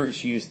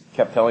she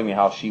kept telling me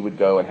how she would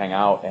go and hang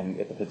out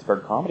at the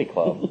Pittsburgh Comedy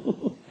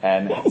Club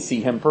and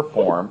see him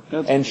perform.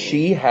 And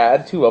she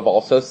had to have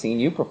also seen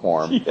you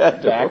perform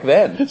back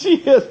then. She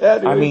has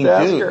had to. I mean,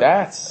 ask dude, her.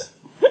 that's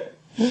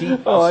she.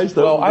 Oh, I used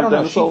to I don't know.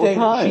 Dennis all the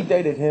time. She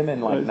dated him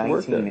in like I used to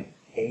work there.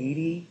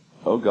 1980,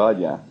 Oh, God,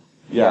 yeah.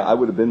 Yeah, I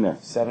would have been there.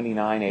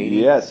 79, 80.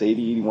 Yes,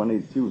 80, 81,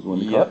 82 was when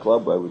the Yep.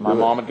 club I would My do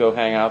mom it. would go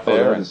hang out Oh,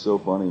 there. that and is so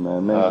funny,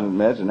 man.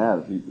 Imagine that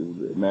if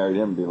you married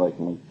him, it'd be like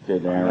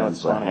Kid Aaron's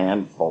it's a funny.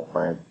 handful,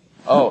 Brad.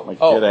 Oh,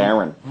 Kid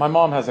Aaron. My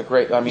mom has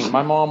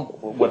my mom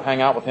would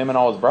hang out with him and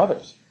all his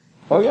brothers.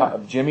 Oh, yeah.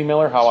 Jimmy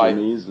Miller,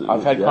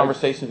 I've had yeah.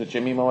 conversations with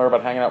Jimmy Miller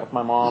about hanging out with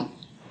my mom.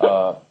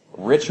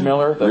 Rich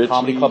Miller, the Richie,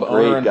 comedy club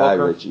great owner in guy,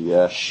 Booker. Richie,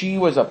 yeah. She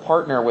was a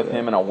partner with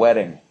him in a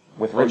wedding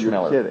with Rich you're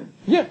Miller. kidding.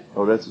 Yeah.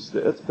 Oh, that's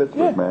Pittsburgh,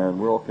 Yeah. man.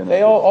 We're all connected.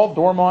 They all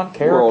Dormont,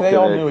 We're all Carrick, they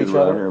all knew connected each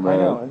around other. here, man. I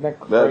know, isn't that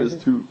That crazy?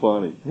 is too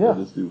funny. Yeah. That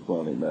is too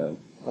funny, man.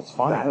 That's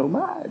funny.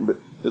 Dynamite. But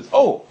it's,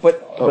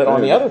 But on the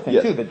anyway, other thing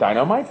yes. too, the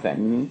Dynamite thing.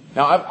 Mm-hmm.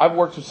 Now I've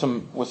worked with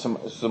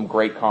some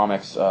great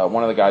comics.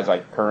 One of the guys I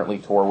currently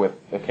tour with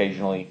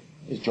occasionally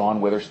is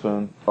John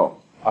Witherspoon. Oh,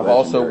 I've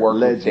also legendary. worked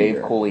with Dave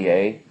Legendary.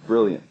 Coulier.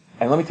 Brilliant.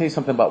 And let me tell you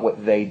something about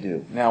what they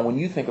do. Now, when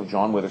you think of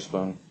John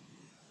Witherspoon,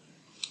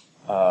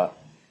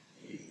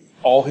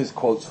 all his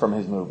quotes from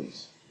his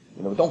movies,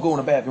 don't go in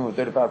a bathroom with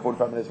 35,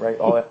 45 minutes, right?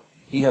 All that.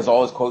 He has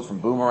all his quotes from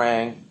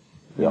Boomerang,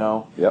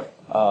 Yep.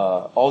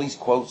 all these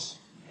quotes.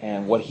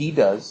 And what he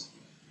does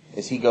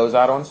is he goes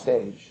out on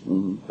stage.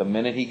 Mm-hmm. The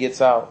minute he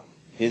gets out,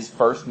 his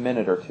first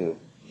minute or two,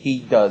 he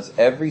does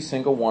every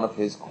single one of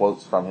his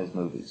quotes from his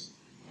movies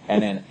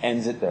and then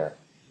ends it there.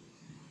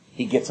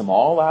 He gets them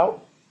all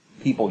out.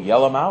 People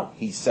yell him out.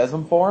 He says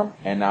them for him.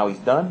 And now he's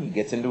done. He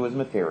gets into his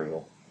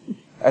material.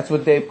 That's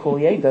what Dave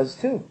Coulier does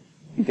too.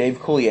 Dave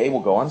Coulier will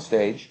go on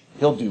stage.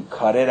 He'll do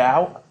cut it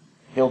out.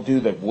 He'll do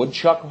the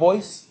woodchuck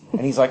voice.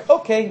 And he's like,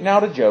 okay,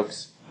 now to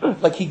jokes.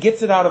 Like he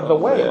gets it out of the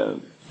way.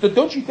 man. So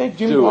don't you think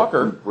Jimmy Do it.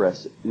 Walker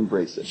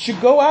Embrace it.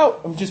 should go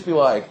out and just be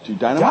like, Do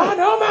Dynamite.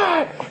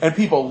 Dynamite! And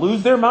people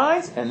lose their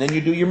minds, and then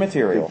you do your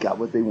material. They got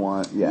what they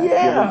want. Yeah.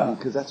 Yeah.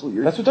 Because that's what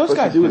you're That's what those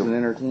supposed guys to do do. as an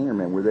entertainer,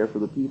 man. We're there for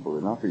the people,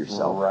 and not for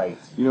yourself. Right.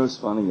 You know, it's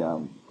funny.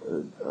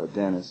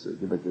 Dennis,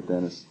 get back to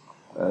Dennis,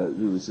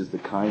 who was just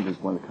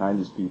one of the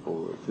kindest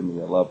people to me.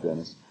 I love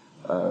Dennis.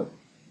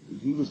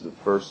 He was the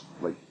first,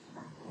 like,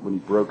 when he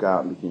broke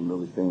out and became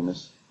really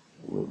famous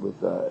with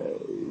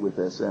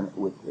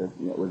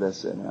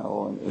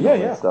SNL and all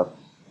that stuff,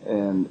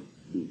 and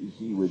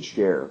he would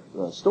share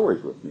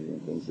stories with me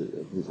and things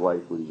of his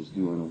life, what he was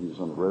doing when he was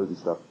on the road and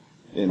stuff.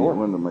 And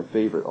one of my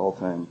favorite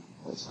all-time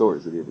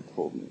stories that he ever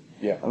told me.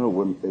 Yeah. I don't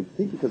know, I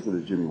think because of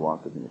the Jimmy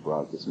Walker thing, it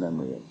brought this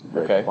memory of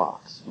Red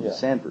Fox, Yeah.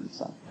 Sanford and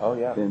Son. Oh,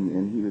 yeah.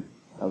 And he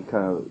would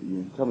kind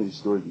of tell me these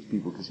stories of these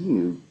people, because he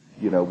knew,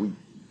 we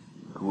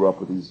grew up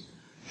with these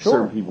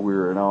certain people we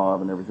were in awe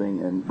of and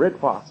everything. And Red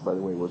Fox, by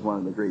the way, was one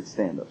of the great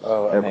stand-ups.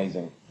 Oh, ever.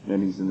 amazing.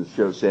 And he's in the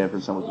show Sanford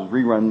and Son, which is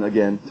rerun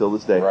again till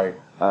this day. Right.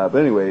 But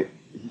anyway,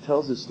 he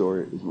tells this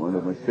story. It's one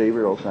of my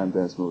favorite all-time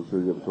Dennis Miller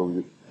stories ever told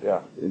me.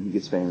 Yeah. And he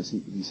gets famous.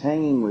 He's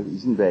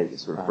in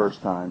Vegas for the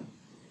first time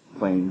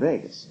playing in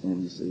Vegas.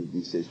 And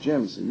he says,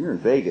 Jim, you're in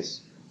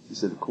Vegas. He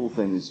said, the cool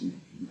thing is you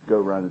go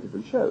around to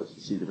different shows.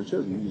 You see different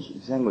shows.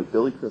 He's hanging with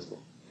Billy Crystal.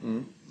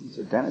 Mm-hmm. He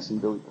said, Dennis and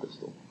Billy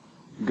Crystal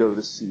go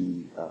to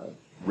see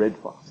Red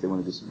Fox. They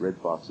want to go see Red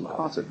Fox in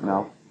concert.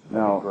 Now,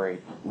 great.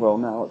 Well,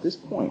 now at this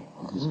point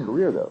in his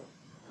career, though,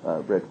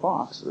 Red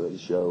Fox, the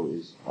show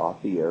is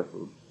off the air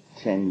for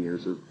 10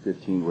 years or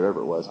 15,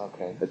 whatever it was,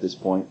 at this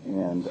point.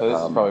 And So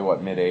this is probably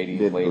what,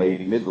 mid-80s,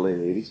 late 80s? Mid to late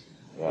 80s.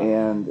 Yeah.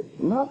 And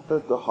not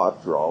the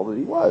hot draw that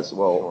he was.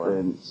 Well,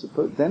 and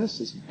suppose Dennis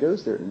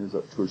goes there and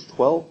there's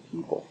 12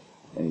 people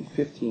and a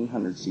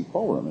 1,500 seat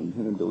ballroom, and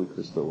him and Billy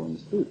Crystal in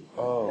this booth.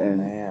 Oh, and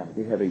man.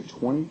 they have a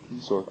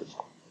 20-piece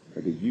orchestra.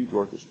 like a huge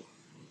orchestra.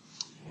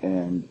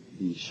 And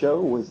the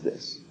show was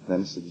this.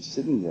 Then so he's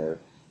sitting there,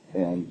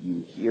 and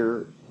you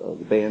hear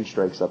the band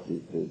strikes up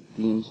the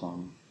theme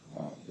song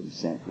from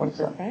Santa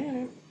Claus.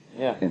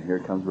 Yeah. And here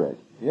comes Red.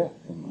 Yeah.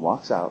 And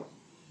walks out.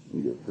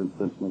 He goes,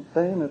 walks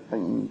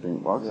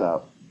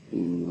out,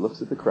 and he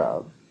looks at the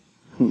crowd.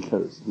 He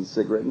goes, his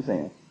cigarette in his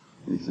hand,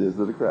 and he says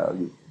to the crowd,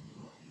 he goes,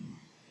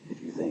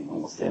 "If you think I'm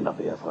going to stand up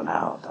here for an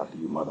hour and talk to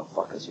you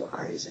motherfuckers, you're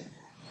crazy."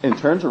 And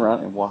turns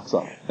around and walks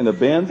off. And the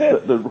band,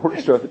 the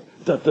orchestra,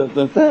 oh,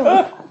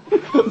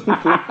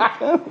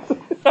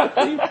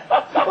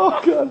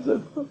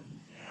 God.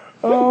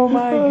 Oh,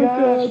 my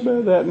gosh. God,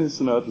 man, that and his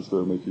Sinatra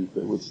story are my two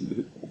favorites. Which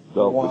you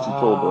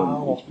told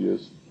on HBO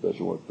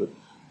special one, but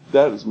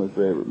that is my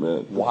favorite,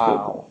 man.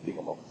 Wow. Think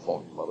I'm a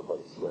funky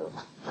motherfucker.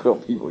 Tell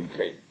people you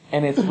crazy.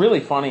 And it's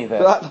really funny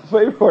that... The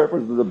favorite part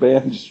was the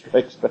band just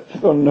strikes back. I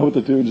don't know what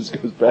to do, just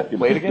goes back and...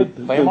 Play it again?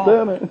 Play them all.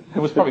 It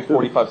was probably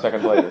 45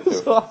 seconds later, too.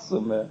 It's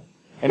awesome, man.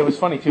 And it was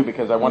funny, too,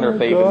 because I wonder if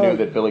they even knew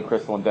that Billy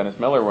Crystal and Dennis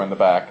Miller were in the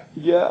back.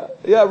 Yeah,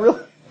 really.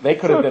 They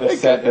could have did a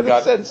set and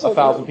got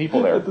 1,000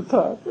 people there. At the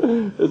time.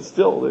 It's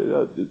still,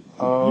 it's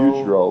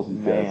huge draws,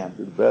 these guys. They're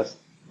the best.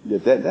 Yeah,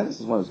 Dennis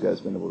is one of those guys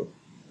who's been able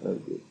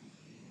to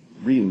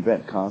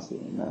reinvent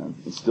constantly, man,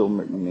 and still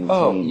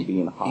maintain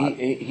being hot.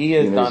 He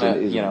has done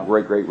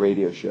a great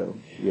radio show.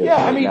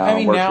 I mean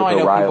now I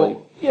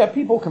know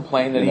people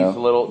complain that he's a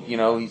little,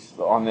 he's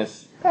on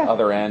this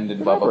other end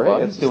and blah blah blah.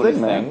 He's doing his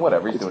thing,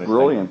 whatever. He's doing his thing. It's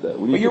brilliant, though.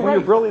 When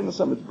you're brilliant in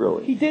something, it's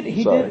brilliant. He did.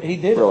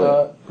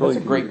 That's a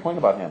great point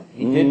about him.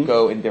 He did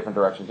go in different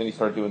directions, and he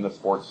started doing the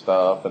sports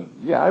stuff. And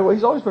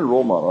he's always been a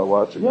role model. I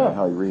watch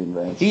how he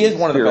reinvents. He is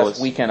one of the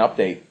best Weekend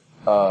Update.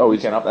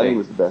 Weekend Update. I think he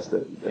was the best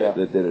that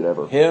did it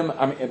ever. Him,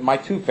 I mean, my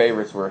two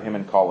favorites were him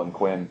and Colin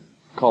Quinn.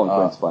 Colin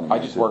Quinn's funny. I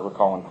just worked with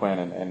Colin Quinn,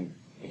 and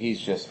he's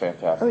just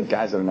fantastic. I think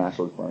guys that are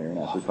naturally funny are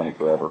naturally funny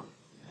forever.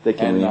 They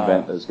can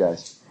reinvent those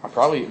guys.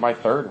 Probably my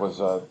third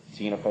was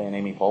Tina Fey and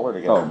Amy Poehler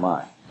together. Oh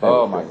my!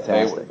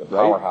 Fantastic! The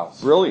powerhouse.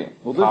 Right? Brilliant.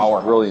 Well,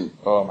 they're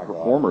brilliant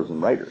performers and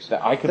writers.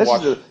 I could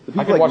watch them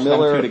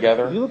two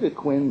together. If you look at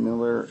Quinn,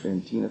 Miller,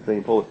 and Tina Fey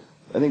and Poehler,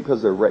 I think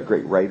because they're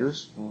great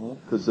writers,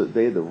 because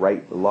they have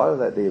a lot of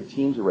that. They have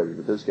teams of writers,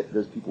 but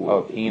those people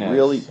are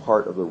really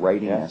part of the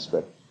writing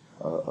aspect.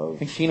 I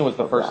think Tina was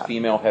the first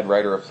female head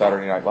writer of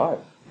Saturday Night Live.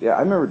 Yeah,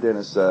 I remember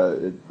Dennis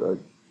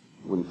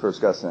when he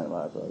first got Saturday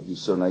Night Live. He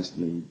was so nice to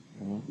me.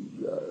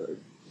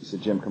 He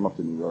said, "Jim, come up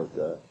to New York."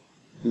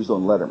 He was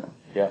on Letterman.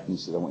 Yeah. And he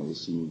said, "I want you to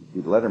see me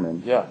do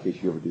Letterman in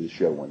case you ever do the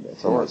show one day."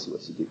 So nice he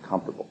was. He'd get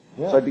comfortable.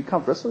 Yeah. So I'd be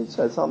comfortable. That's what he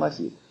said. It's all nice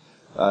of you.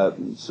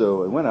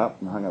 So I went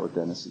up and hung out with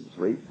Dennis. It was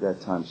right at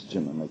that time. He said,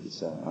 "Jim, I'll make you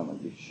sad. I'm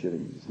like, you're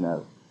shitting me." He said,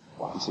 "No."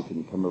 Wow. He said, "Can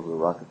you come over to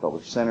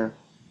Rockefeller Center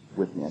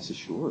with me?" I said,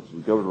 "Sure." So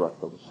we go to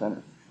Rockefeller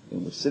Center,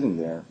 and we're sitting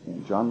there,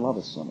 and John Lovitz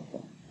was on the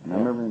phone. And I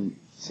remember him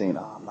saying,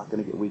 "I'm not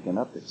going to get Weekend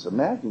Update." So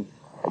imagine,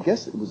 I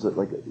guess it was the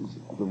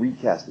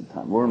recasting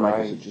time. Lauren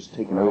Michaels had just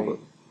taken over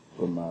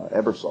from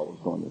Ebersol was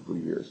going there for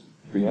years.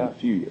 A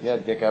few years. Yeah,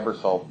 Dick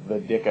Ebersol, the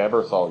Dick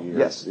Ebersol years.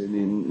 Yes,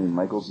 and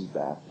Michaels is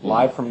back.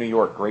 Live from New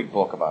York, great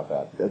book about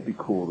that. That'd be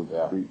cool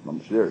to read.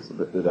 I'm sure it's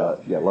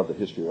I love the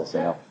history of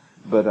SNL.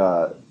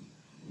 But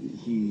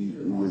he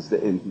was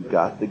and he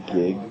got the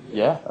gig.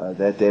 Yeah.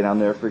 That day, and I'll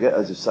never forget. It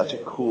was just such a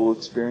cool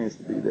experience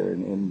to be there.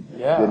 And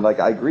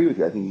I agree with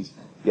you. I think he's.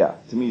 Yeah,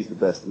 to me, he's the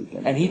best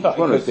Weekend. And he thought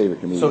one of his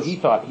favorite comedians. So he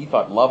thought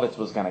Lovitz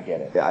was going to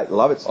get it. Yeah,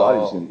 Lovitz thought he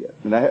was going to get it,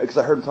 and because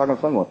I heard him talking on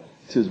the phone one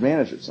to his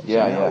manager.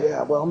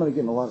 Yeah. Well, I'm going to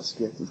get in a lot of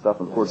skits and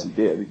stuff. And of course, he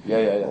did. Yeah.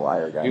 A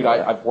liar guy. Dude,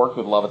 I've worked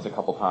with Lovitz a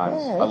couple times.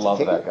 I love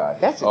that guy.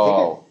 That's a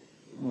ticket.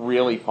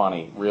 Really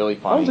funny.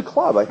 Owns a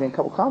club, I think, a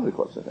couple comedy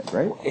clubs, I think,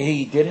 right?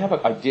 He did have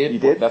a. I did. You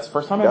did? That's the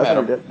first time I met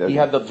him. He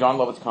had the John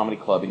Lovitz Comedy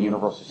Club in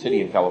Universal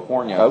City in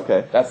California.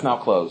 Okay. That's now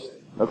closed.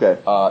 Okay.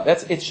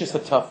 It's just a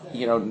tough,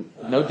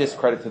 no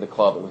discredit to the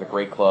club. It was a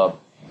great club.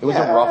 It was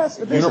a rough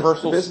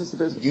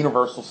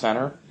Universal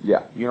Center.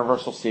 Yeah.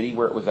 Universal City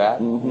where it was at.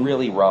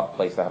 Really rough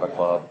place to have a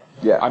club.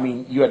 Yeah. I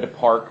mean, you had to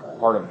park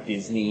part of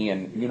Disney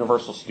and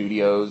Universal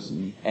Studios,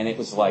 and it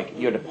was like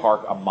you had to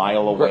park a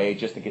mile away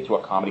just to get to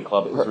a comedy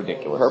club. It was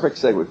ridiculous. Perfect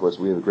segue for us.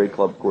 We have a great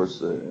club, of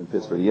course, in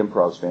Pittsburgh. The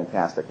Improv is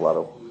fantastic. A lot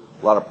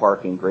of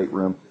parking, great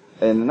room.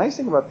 And the nice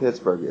thing about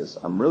Pittsburgh is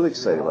I'm really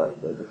excited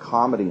about the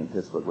comedy in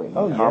Pittsburgh right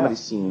now. The comedy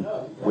scene,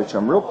 which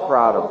I'm real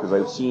proud of because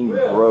I've seen you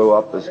grow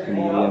up as a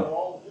comedian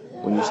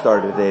when you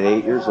started at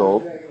 8 years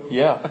old.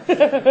 Yeah.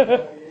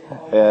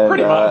 And,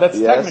 pretty much. That's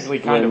technically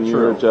kind of true. You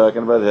were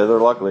talking about Heather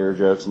Locklear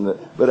jokes. No,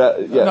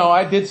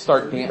 I did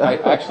start. I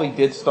actually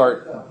did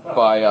start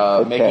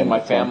by making my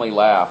family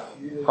laugh.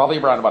 Probably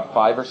around about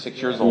 5 or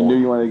 6 years old. You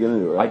knew you wanted to get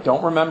into it, right? I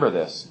don't remember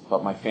this,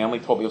 but my family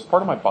told me. It was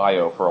part of my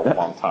bio for a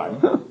long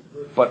time.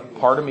 But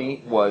part of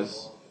me, wait,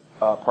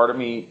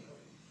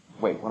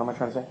 what am I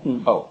trying to say?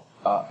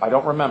 I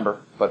don't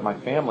remember, but my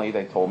family,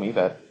 they told me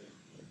that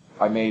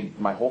I made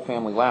my whole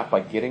family laugh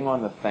by getting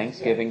on the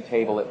Thanksgiving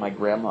table at my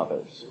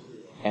grandmother's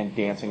and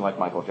dancing like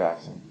Michael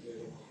Jackson.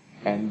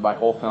 And my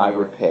whole family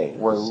were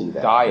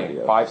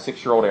dying. 5,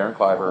 6-year-old Aaron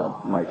Cliver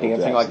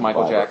dancing like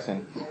Michael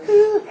Jackson.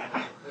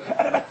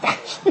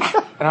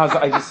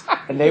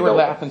 And they were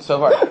laughing so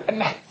hard.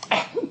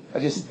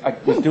 I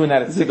was doing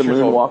that at 6 the years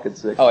old. moonwalk at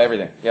 6. Oh,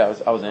 everything. Yeah,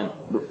 I was in.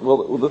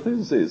 Well, the thing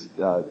to say is,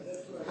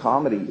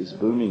 comedy is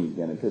booming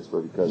again in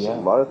Pittsburgh because a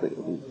lot of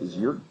things is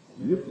you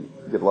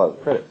get a lot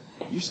of credit.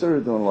 You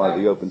started doing a lot of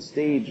the open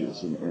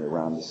stages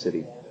around the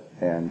city,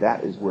 and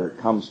that is where it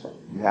comes from.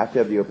 You have to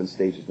have the open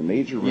stages. The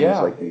major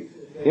rooms like the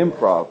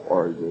Improv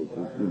are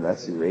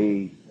that's your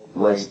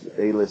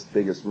A-list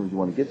biggest rooms you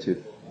want to get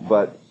to,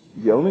 but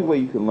the only way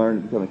you can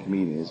learn to become a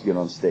comedian is to get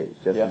on stage.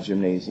 That's the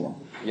gymnasium.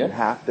 You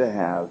have to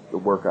have the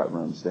workout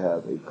rooms to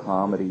have a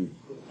comedy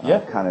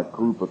kind of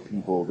group of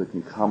people that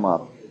can come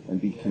up and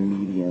be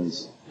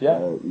comedians,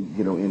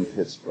 in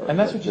Pittsburgh. And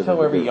that's what you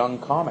tell every young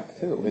comic,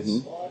 too.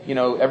 It's,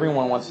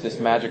 everyone wants this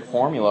magic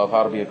formula of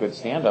how to be a good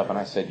stand-up, and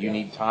I said, you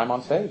need time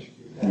on stage.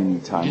 You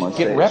need time on Just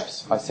stage. get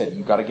reps. I said,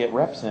 you got to get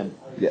reps in.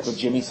 Yes. So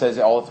Jimmy says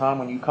all the time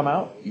when you come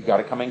out, you got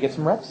to come in and get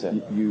some reps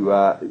in. You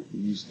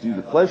do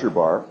the Pleasure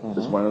Bar.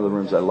 It's one of the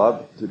rooms I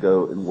love to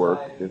go and work.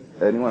 If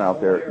anyone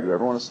out there, if you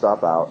ever want to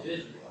stop out,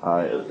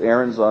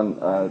 Aaron's on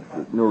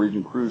the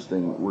Norwegian cruise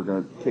thing. We're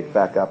going to kick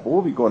back up, but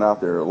we'll be going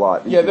out there a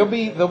lot. Yeah, there'll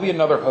be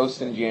another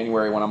host in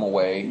January when I'm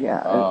away.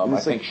 Yeah, I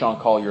think Sean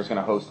Collier's going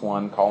to host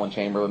one. Colin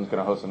Chamberlain's going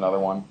to host another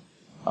one.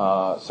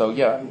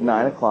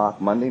 9 o'clock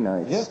Monday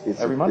nights. Yeah,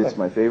 every Monday. It's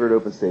my favorite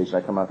open stage.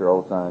 I come out there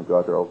all the time. Go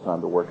out there all the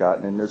time to work out,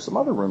 and then there's some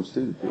other rooms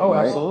too. Oh,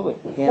 right? absolutely.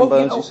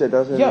 Hambones, you said,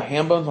 does it? Yeah,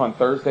 Hambones on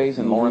Thursdays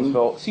in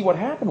Lawrenceville. See, what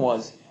happened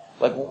was,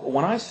 like,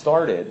 when I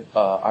started,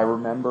 I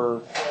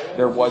remember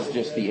there was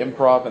just the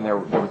Improv, and there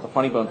was the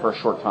Funny Bone for a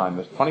short time.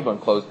 The Funny Bone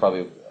closed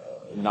probably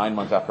 9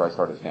 months after I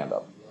started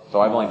stand-up.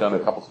 So I've only done a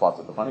couple spots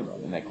at the Funny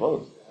Bone, and they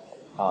closed.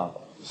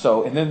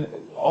 And then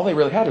all they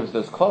really had was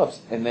those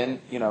clubs, and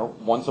then,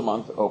 once a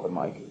month open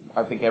mic.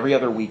 I think every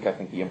other week, the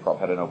Improv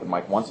had an open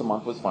mic. Once a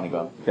month was Funny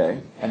Bone.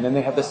 Okay. And then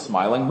they had the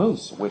Smiling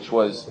Moose, which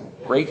was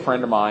a great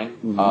friend of mine,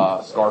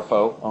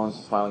 Scarfo, owns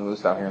the Smiling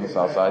Moose down here in the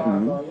South Side.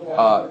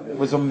 It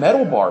was a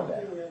metal bar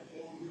then.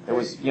 It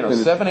was,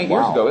 7, 8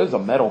 years ago, it was a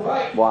metal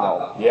bar.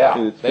 Wow.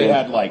 Yeah. They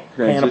had,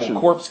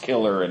 Cannibal Corpse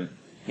Killer and,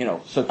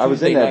 so I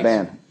was in that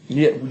band.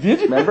 Yeah,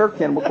 did you? Remember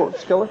Cannibal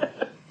Corpse Killer?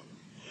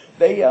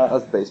 I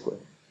was the bass player.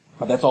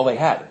 That's all they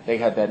had. They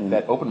had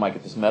that open mic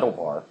at this metal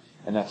bar,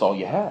 and that's all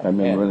you had. I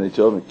remember when they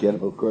told me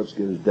Cannibal Corpse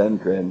Killer's done,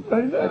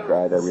 I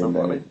cried every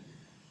minute.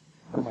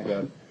 Oh my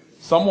God.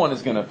 Someone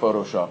is going to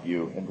Photoshop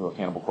you into a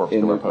Cannibal Corpse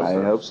Killer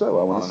poster. I hope so.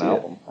 I want to see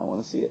album. it. I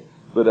want to see it.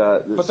 But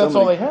that's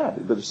all they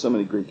had. But there's so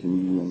many great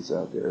comedians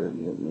out there,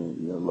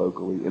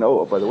 locally.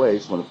 And by the way, I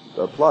just want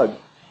to plug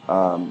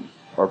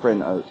our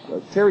friend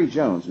Terry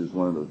Jones, who's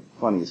one of the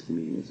funniest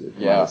comedians in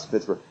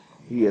Pittsburgh.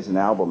 He has an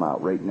album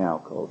out right now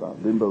called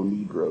Limbo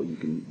Negro. You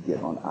can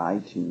get on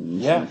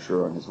iTunes. I'm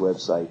sure on his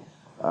website.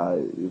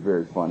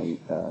 Very funny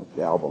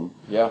album.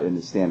 Yeah. And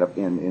the stand up.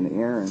 And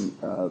Aaron,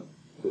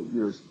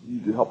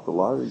 you helped a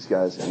lot of these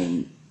guys.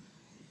 And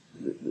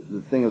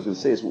the thing I was going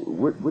to say is,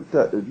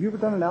 have you ever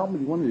done an album?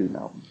 Do you want to do an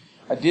album?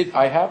 I did.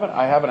 I have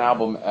an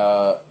album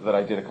that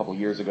I did a couple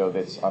years ago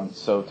I'm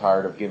so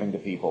tired of giving to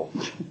people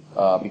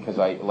because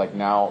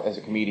now as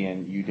a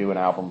comedian, you do an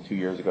album 2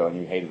 years ago and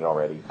you hate it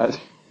already.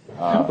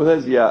 I know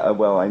that's what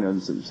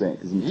you're saying,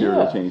 because the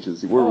material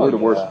changes. We're the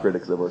worst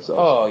critics of ourselves.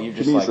 Oh, you're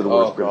just like,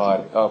 oh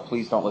God, oh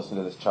please don't listen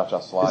to this cha-cha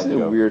slide. Isn't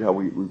it weird how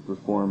we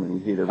perform and we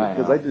hate everything?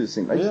 Because I do the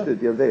same. I just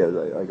did it the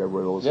other day. I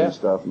wrote all the same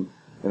stuff, and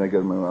I go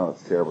to my mom,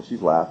 it's terrible.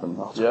 She's laughing.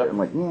 I'm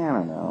like, I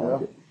don't know.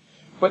 Yeah.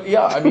 But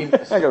I mean,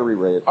 I got to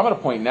rewrite it. I'm at a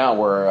point now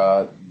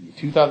where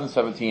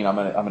 2017, I'm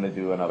gonna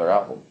do another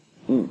album.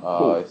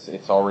 Cool.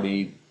 It's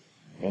already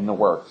in the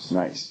works.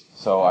 Nice.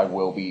 So I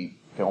will be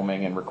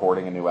filming and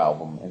recording a new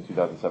album in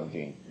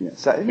 2017. Yeah,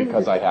 so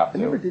I have to.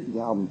 I never did the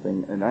album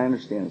thing, and I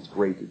understand it's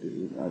great to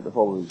do. The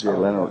whole of Jay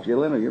Leno. Yeah. Jay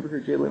Leno, you ever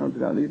heard Jay Leno do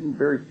that? There's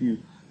very few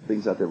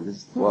things out there because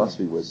his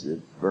philosophy was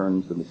it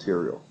burns the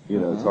material.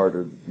 It's hard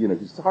to,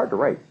 it's hard to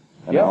write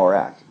an hour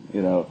act.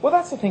 Well,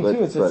 that's the thing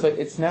too.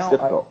 It's now.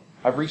 difficult.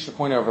 I've reached a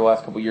point over the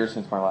last couple of years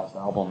since my last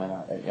album, and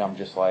I'm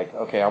just like,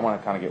 okay, I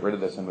want to kind of get rid of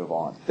this and move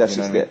on. That's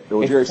just it.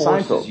 Well, Jerry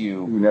Seinfeld,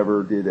 you, who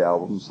never did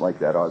albums like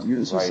that. You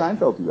didn't see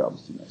Seinfeld do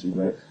albums too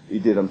much. He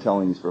did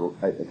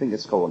I think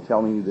it's called I'm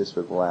Telling You This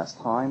for the Last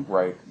Time.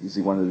 Right. Because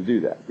he wanted to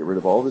do that. Get rid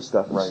of all this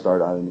stuff and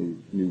start out a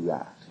new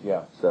act.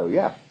 Yeah. So,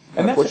 yeah.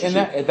 And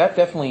that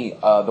definitely,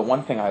 the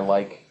one thing I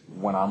like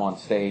when I'm on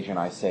stage and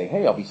I say,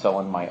 hey, I'll be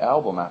selling my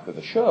album after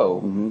the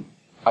show,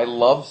 I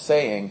love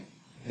saying,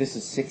 this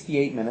is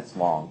 68 minutes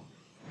long.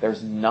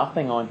 There's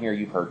nothing on here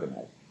you've heard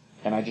tonight.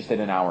 And I just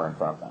did an hour in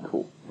front of them.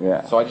 Cool.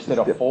 Yeah. So I just did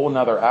a full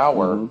another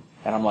hour, and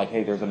I'm like,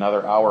 hey, there's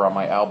another hour on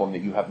my album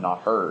that you have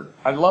not heard.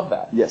 I love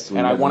that. Yes.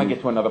 And I want to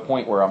get to another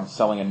point where I'm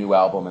selling a new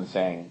album and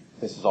saying,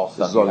 this is all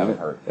stuff you haven't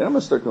heard. And I'm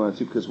going to start doing that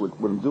too, because what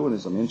I'm doing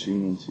is I'm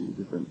inching into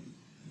different.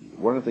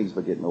 One of the things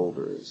about getting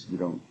older is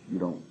you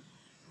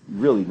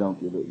really don't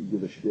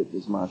give a shit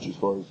as much as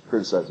far as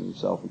criticizing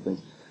yourself and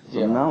things.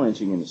 So I'm now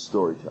inching into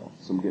storytelling,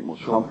 so I'm getting more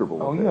comfortable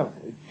with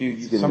it.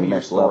 Dude, some of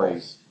your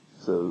stories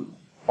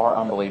are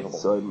unbelievable.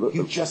 So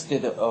you just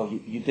did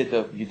you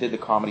did the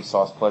Comedy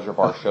Sauce Pleasure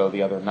Bar show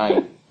the other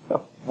night.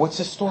 What's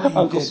the story you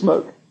Uncle did?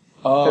 Smoke.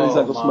 Oh, Eddie's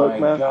Uncle Smoke,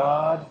 man.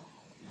 God.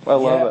 I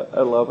love it.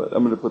 I love it.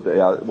 I'm going to put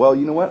that out. Well,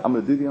 you know what? I'm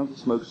going to do the Uncle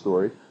Smoke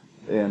story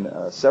and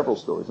several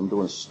stories. I'm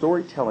doing a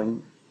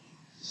storytelling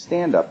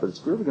stand-up, but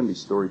it's really going to be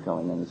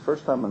storytelling. And it's the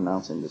first time I'm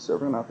announcing this. So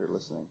everyone out there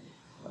listening,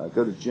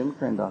 go to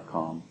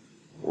jimcrenn.com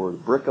or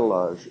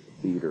Bricolage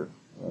Theater,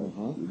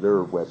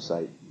 their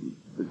website.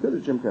 Go to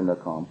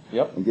jimcrenn.com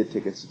and get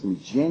tickets. It's going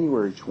to be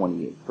January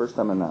 28th. First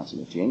time I'm announcing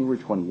it. January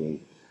 28th.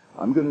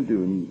 I'm going to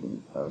do an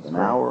evening of an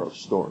hour of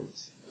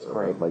stories.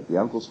 Great. Like the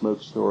Uncle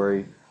Smoke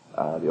story,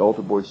 the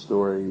Altar Boy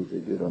story they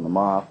did on the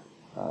mop,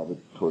 the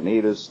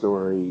Tornadoes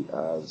story,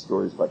 the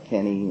stories about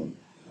Kenny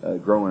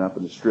and growing up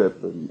in the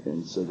Strip,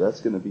 and so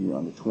that's going to be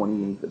on the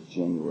 28th of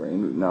January.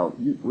 And now,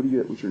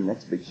 what's your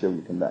next big show when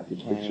you come back?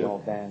 It's big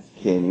show.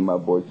 Kenny, my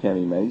boy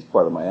Kenny, man, he's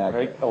part of my act.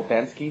 Right,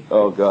 Oldansky?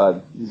 Oh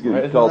God, he's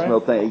going to call us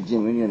right? Hey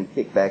Jim, we're going to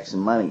kick back some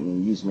money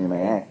and use me in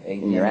my act. Hey,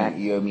 in your act.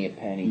 you owe me a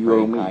penny You for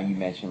owe every me. time you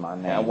mention my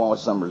name. I want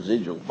some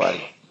residuals,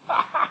 buddy.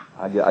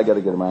 I got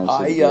to get around.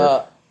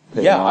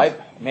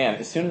 Man,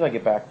 as soon as I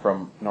get back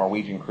from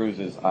Norwegian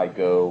cruises, I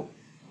go.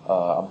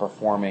 I'm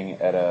performing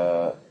at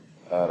a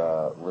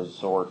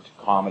resort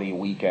comedy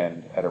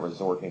weekend at a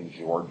resort in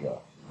Georgia.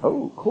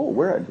 Oh, cool.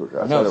 Where at Georgia?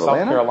 No, Outside of South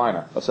Atlanta?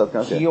 Carolina. Oh, South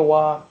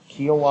Carolina.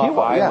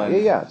 Kiowa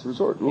Island. Yeah. It's a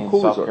resort. Real In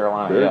cool South resort.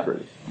 Carolina, Very yeah.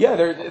 pretty. Yeah,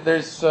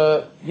 there's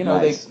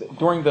Nice. they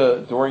during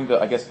the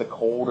I guess the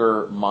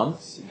colder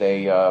months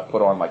they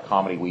put on like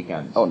comedy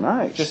weekends. Oh,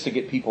 nice. Just to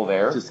get people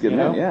there. Just to get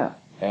them in, yeah.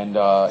 And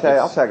I'll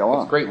tag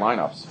along. It's great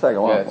lineups. Tag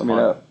along. Yeah, it's Let me fun.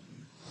 know.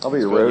 I'll be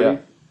your It's good, roadie.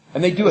 yeah.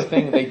 And they do a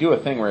thing. They do a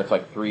thing where it's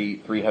like three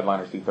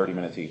headliners do 30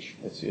 minutes each.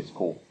 It's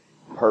cool.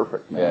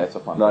 Perfect, man. Yeah, it's a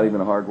fun Not thing.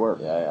 even a hard work.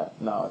 Yeah.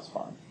 No, it's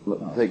fun.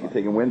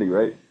 Taking Wendy,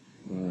 right?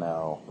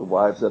 No, The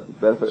wives have the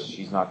benefit.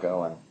 she's not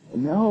going.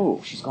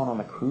 No. She's going on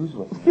the cruise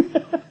with me.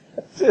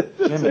 That's it.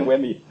 That's Jimmy, it,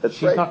 Wendy. That's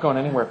She's right. not going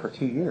anywhere for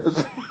 2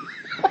 years.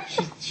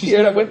 She's You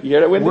hear that, Wendy? You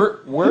hear that, Wendy?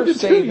 We're 2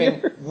 saving.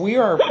 years. We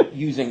are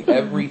using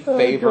every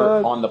favor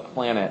God. on the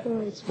planet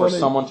it's for funny.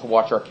 someone to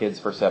watch our kids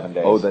for 7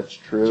 days. Oh, that's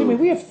true. Jimmy,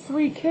 we have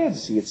 3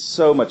 kids. See, it's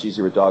so much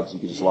easier with dogs. You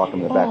can just lock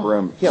them in the back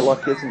room. You can't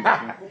lock kids in.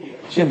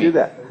 Jimmy, do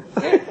that.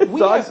 We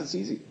Dogs, have- it's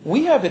easy.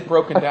 We have it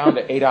broken down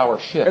to 8-hour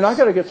shifts. And I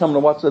got to get someone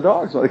to watch the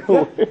dogs. Like,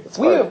 it's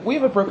hard. We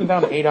have it broken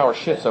down to 8-hour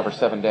shifts over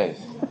 7 days,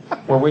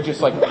 where we're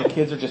just like the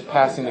kids are just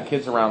passing the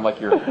kids around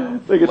like you're.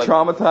 They get like,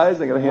 traumatized.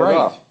 They got to hand right.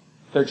 off.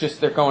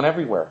 They're going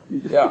everywhere.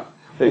 Yeah.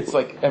 It's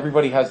like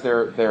everybody has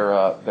their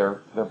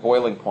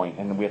boiling point,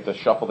 and we have to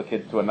shuffle the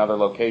kids to another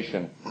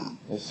location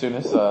as soon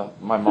as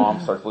my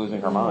mom starts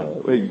losing her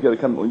mind. Wait, you got to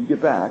come when you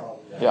get back.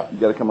 Yeah. You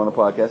got to come on the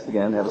podcast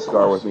again. Have a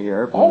scar with me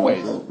here.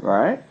 Always. All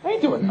right. I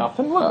ain't doing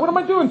nothing. Look, what am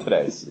I doing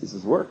today? This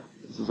is work.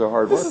 This is our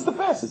hard work. This is the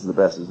best. This is the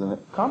best, isn't it?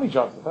 Comedy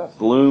job's the best.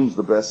 Bloom's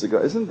the best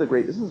cigar. Isn't it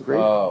great? Isn't it great?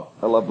 Oh,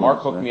 I love Bloom's. Mark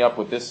hooked me up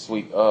with this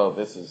sweet. Oh,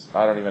 this is.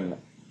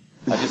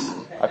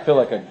 I feel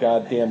like a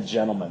goddamn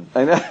gentleman.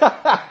 I know.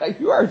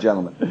 You are a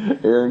gentleman.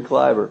 Aaron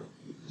Kleiber.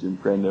 Jim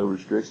Crenn, No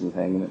Restrictions,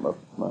 hanging at my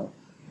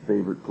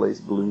favorite place,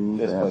 Bloom's.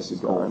 This I have a place is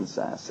cigar cool. on the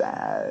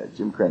side.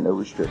 Jim Crenn, No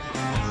Restrictions.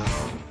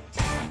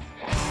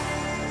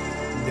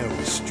 No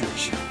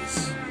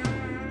restrictions.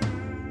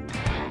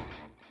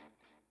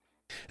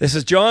 This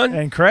is John.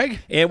 And Craig.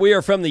 And we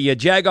are from the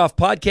Jagoff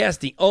Podcast,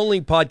 the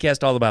only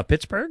podcast all about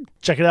Pittsburgh.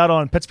 Check it out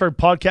on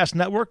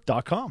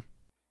PittsburghPodcastNetwork.com.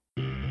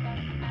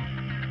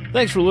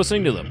 Thanks for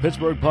listening to the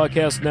Pittsburgh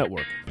Podcast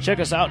Network. Check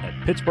us out at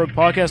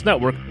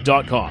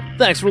PittsburghPodcastNetwork.com.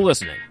 Thanks for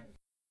listening.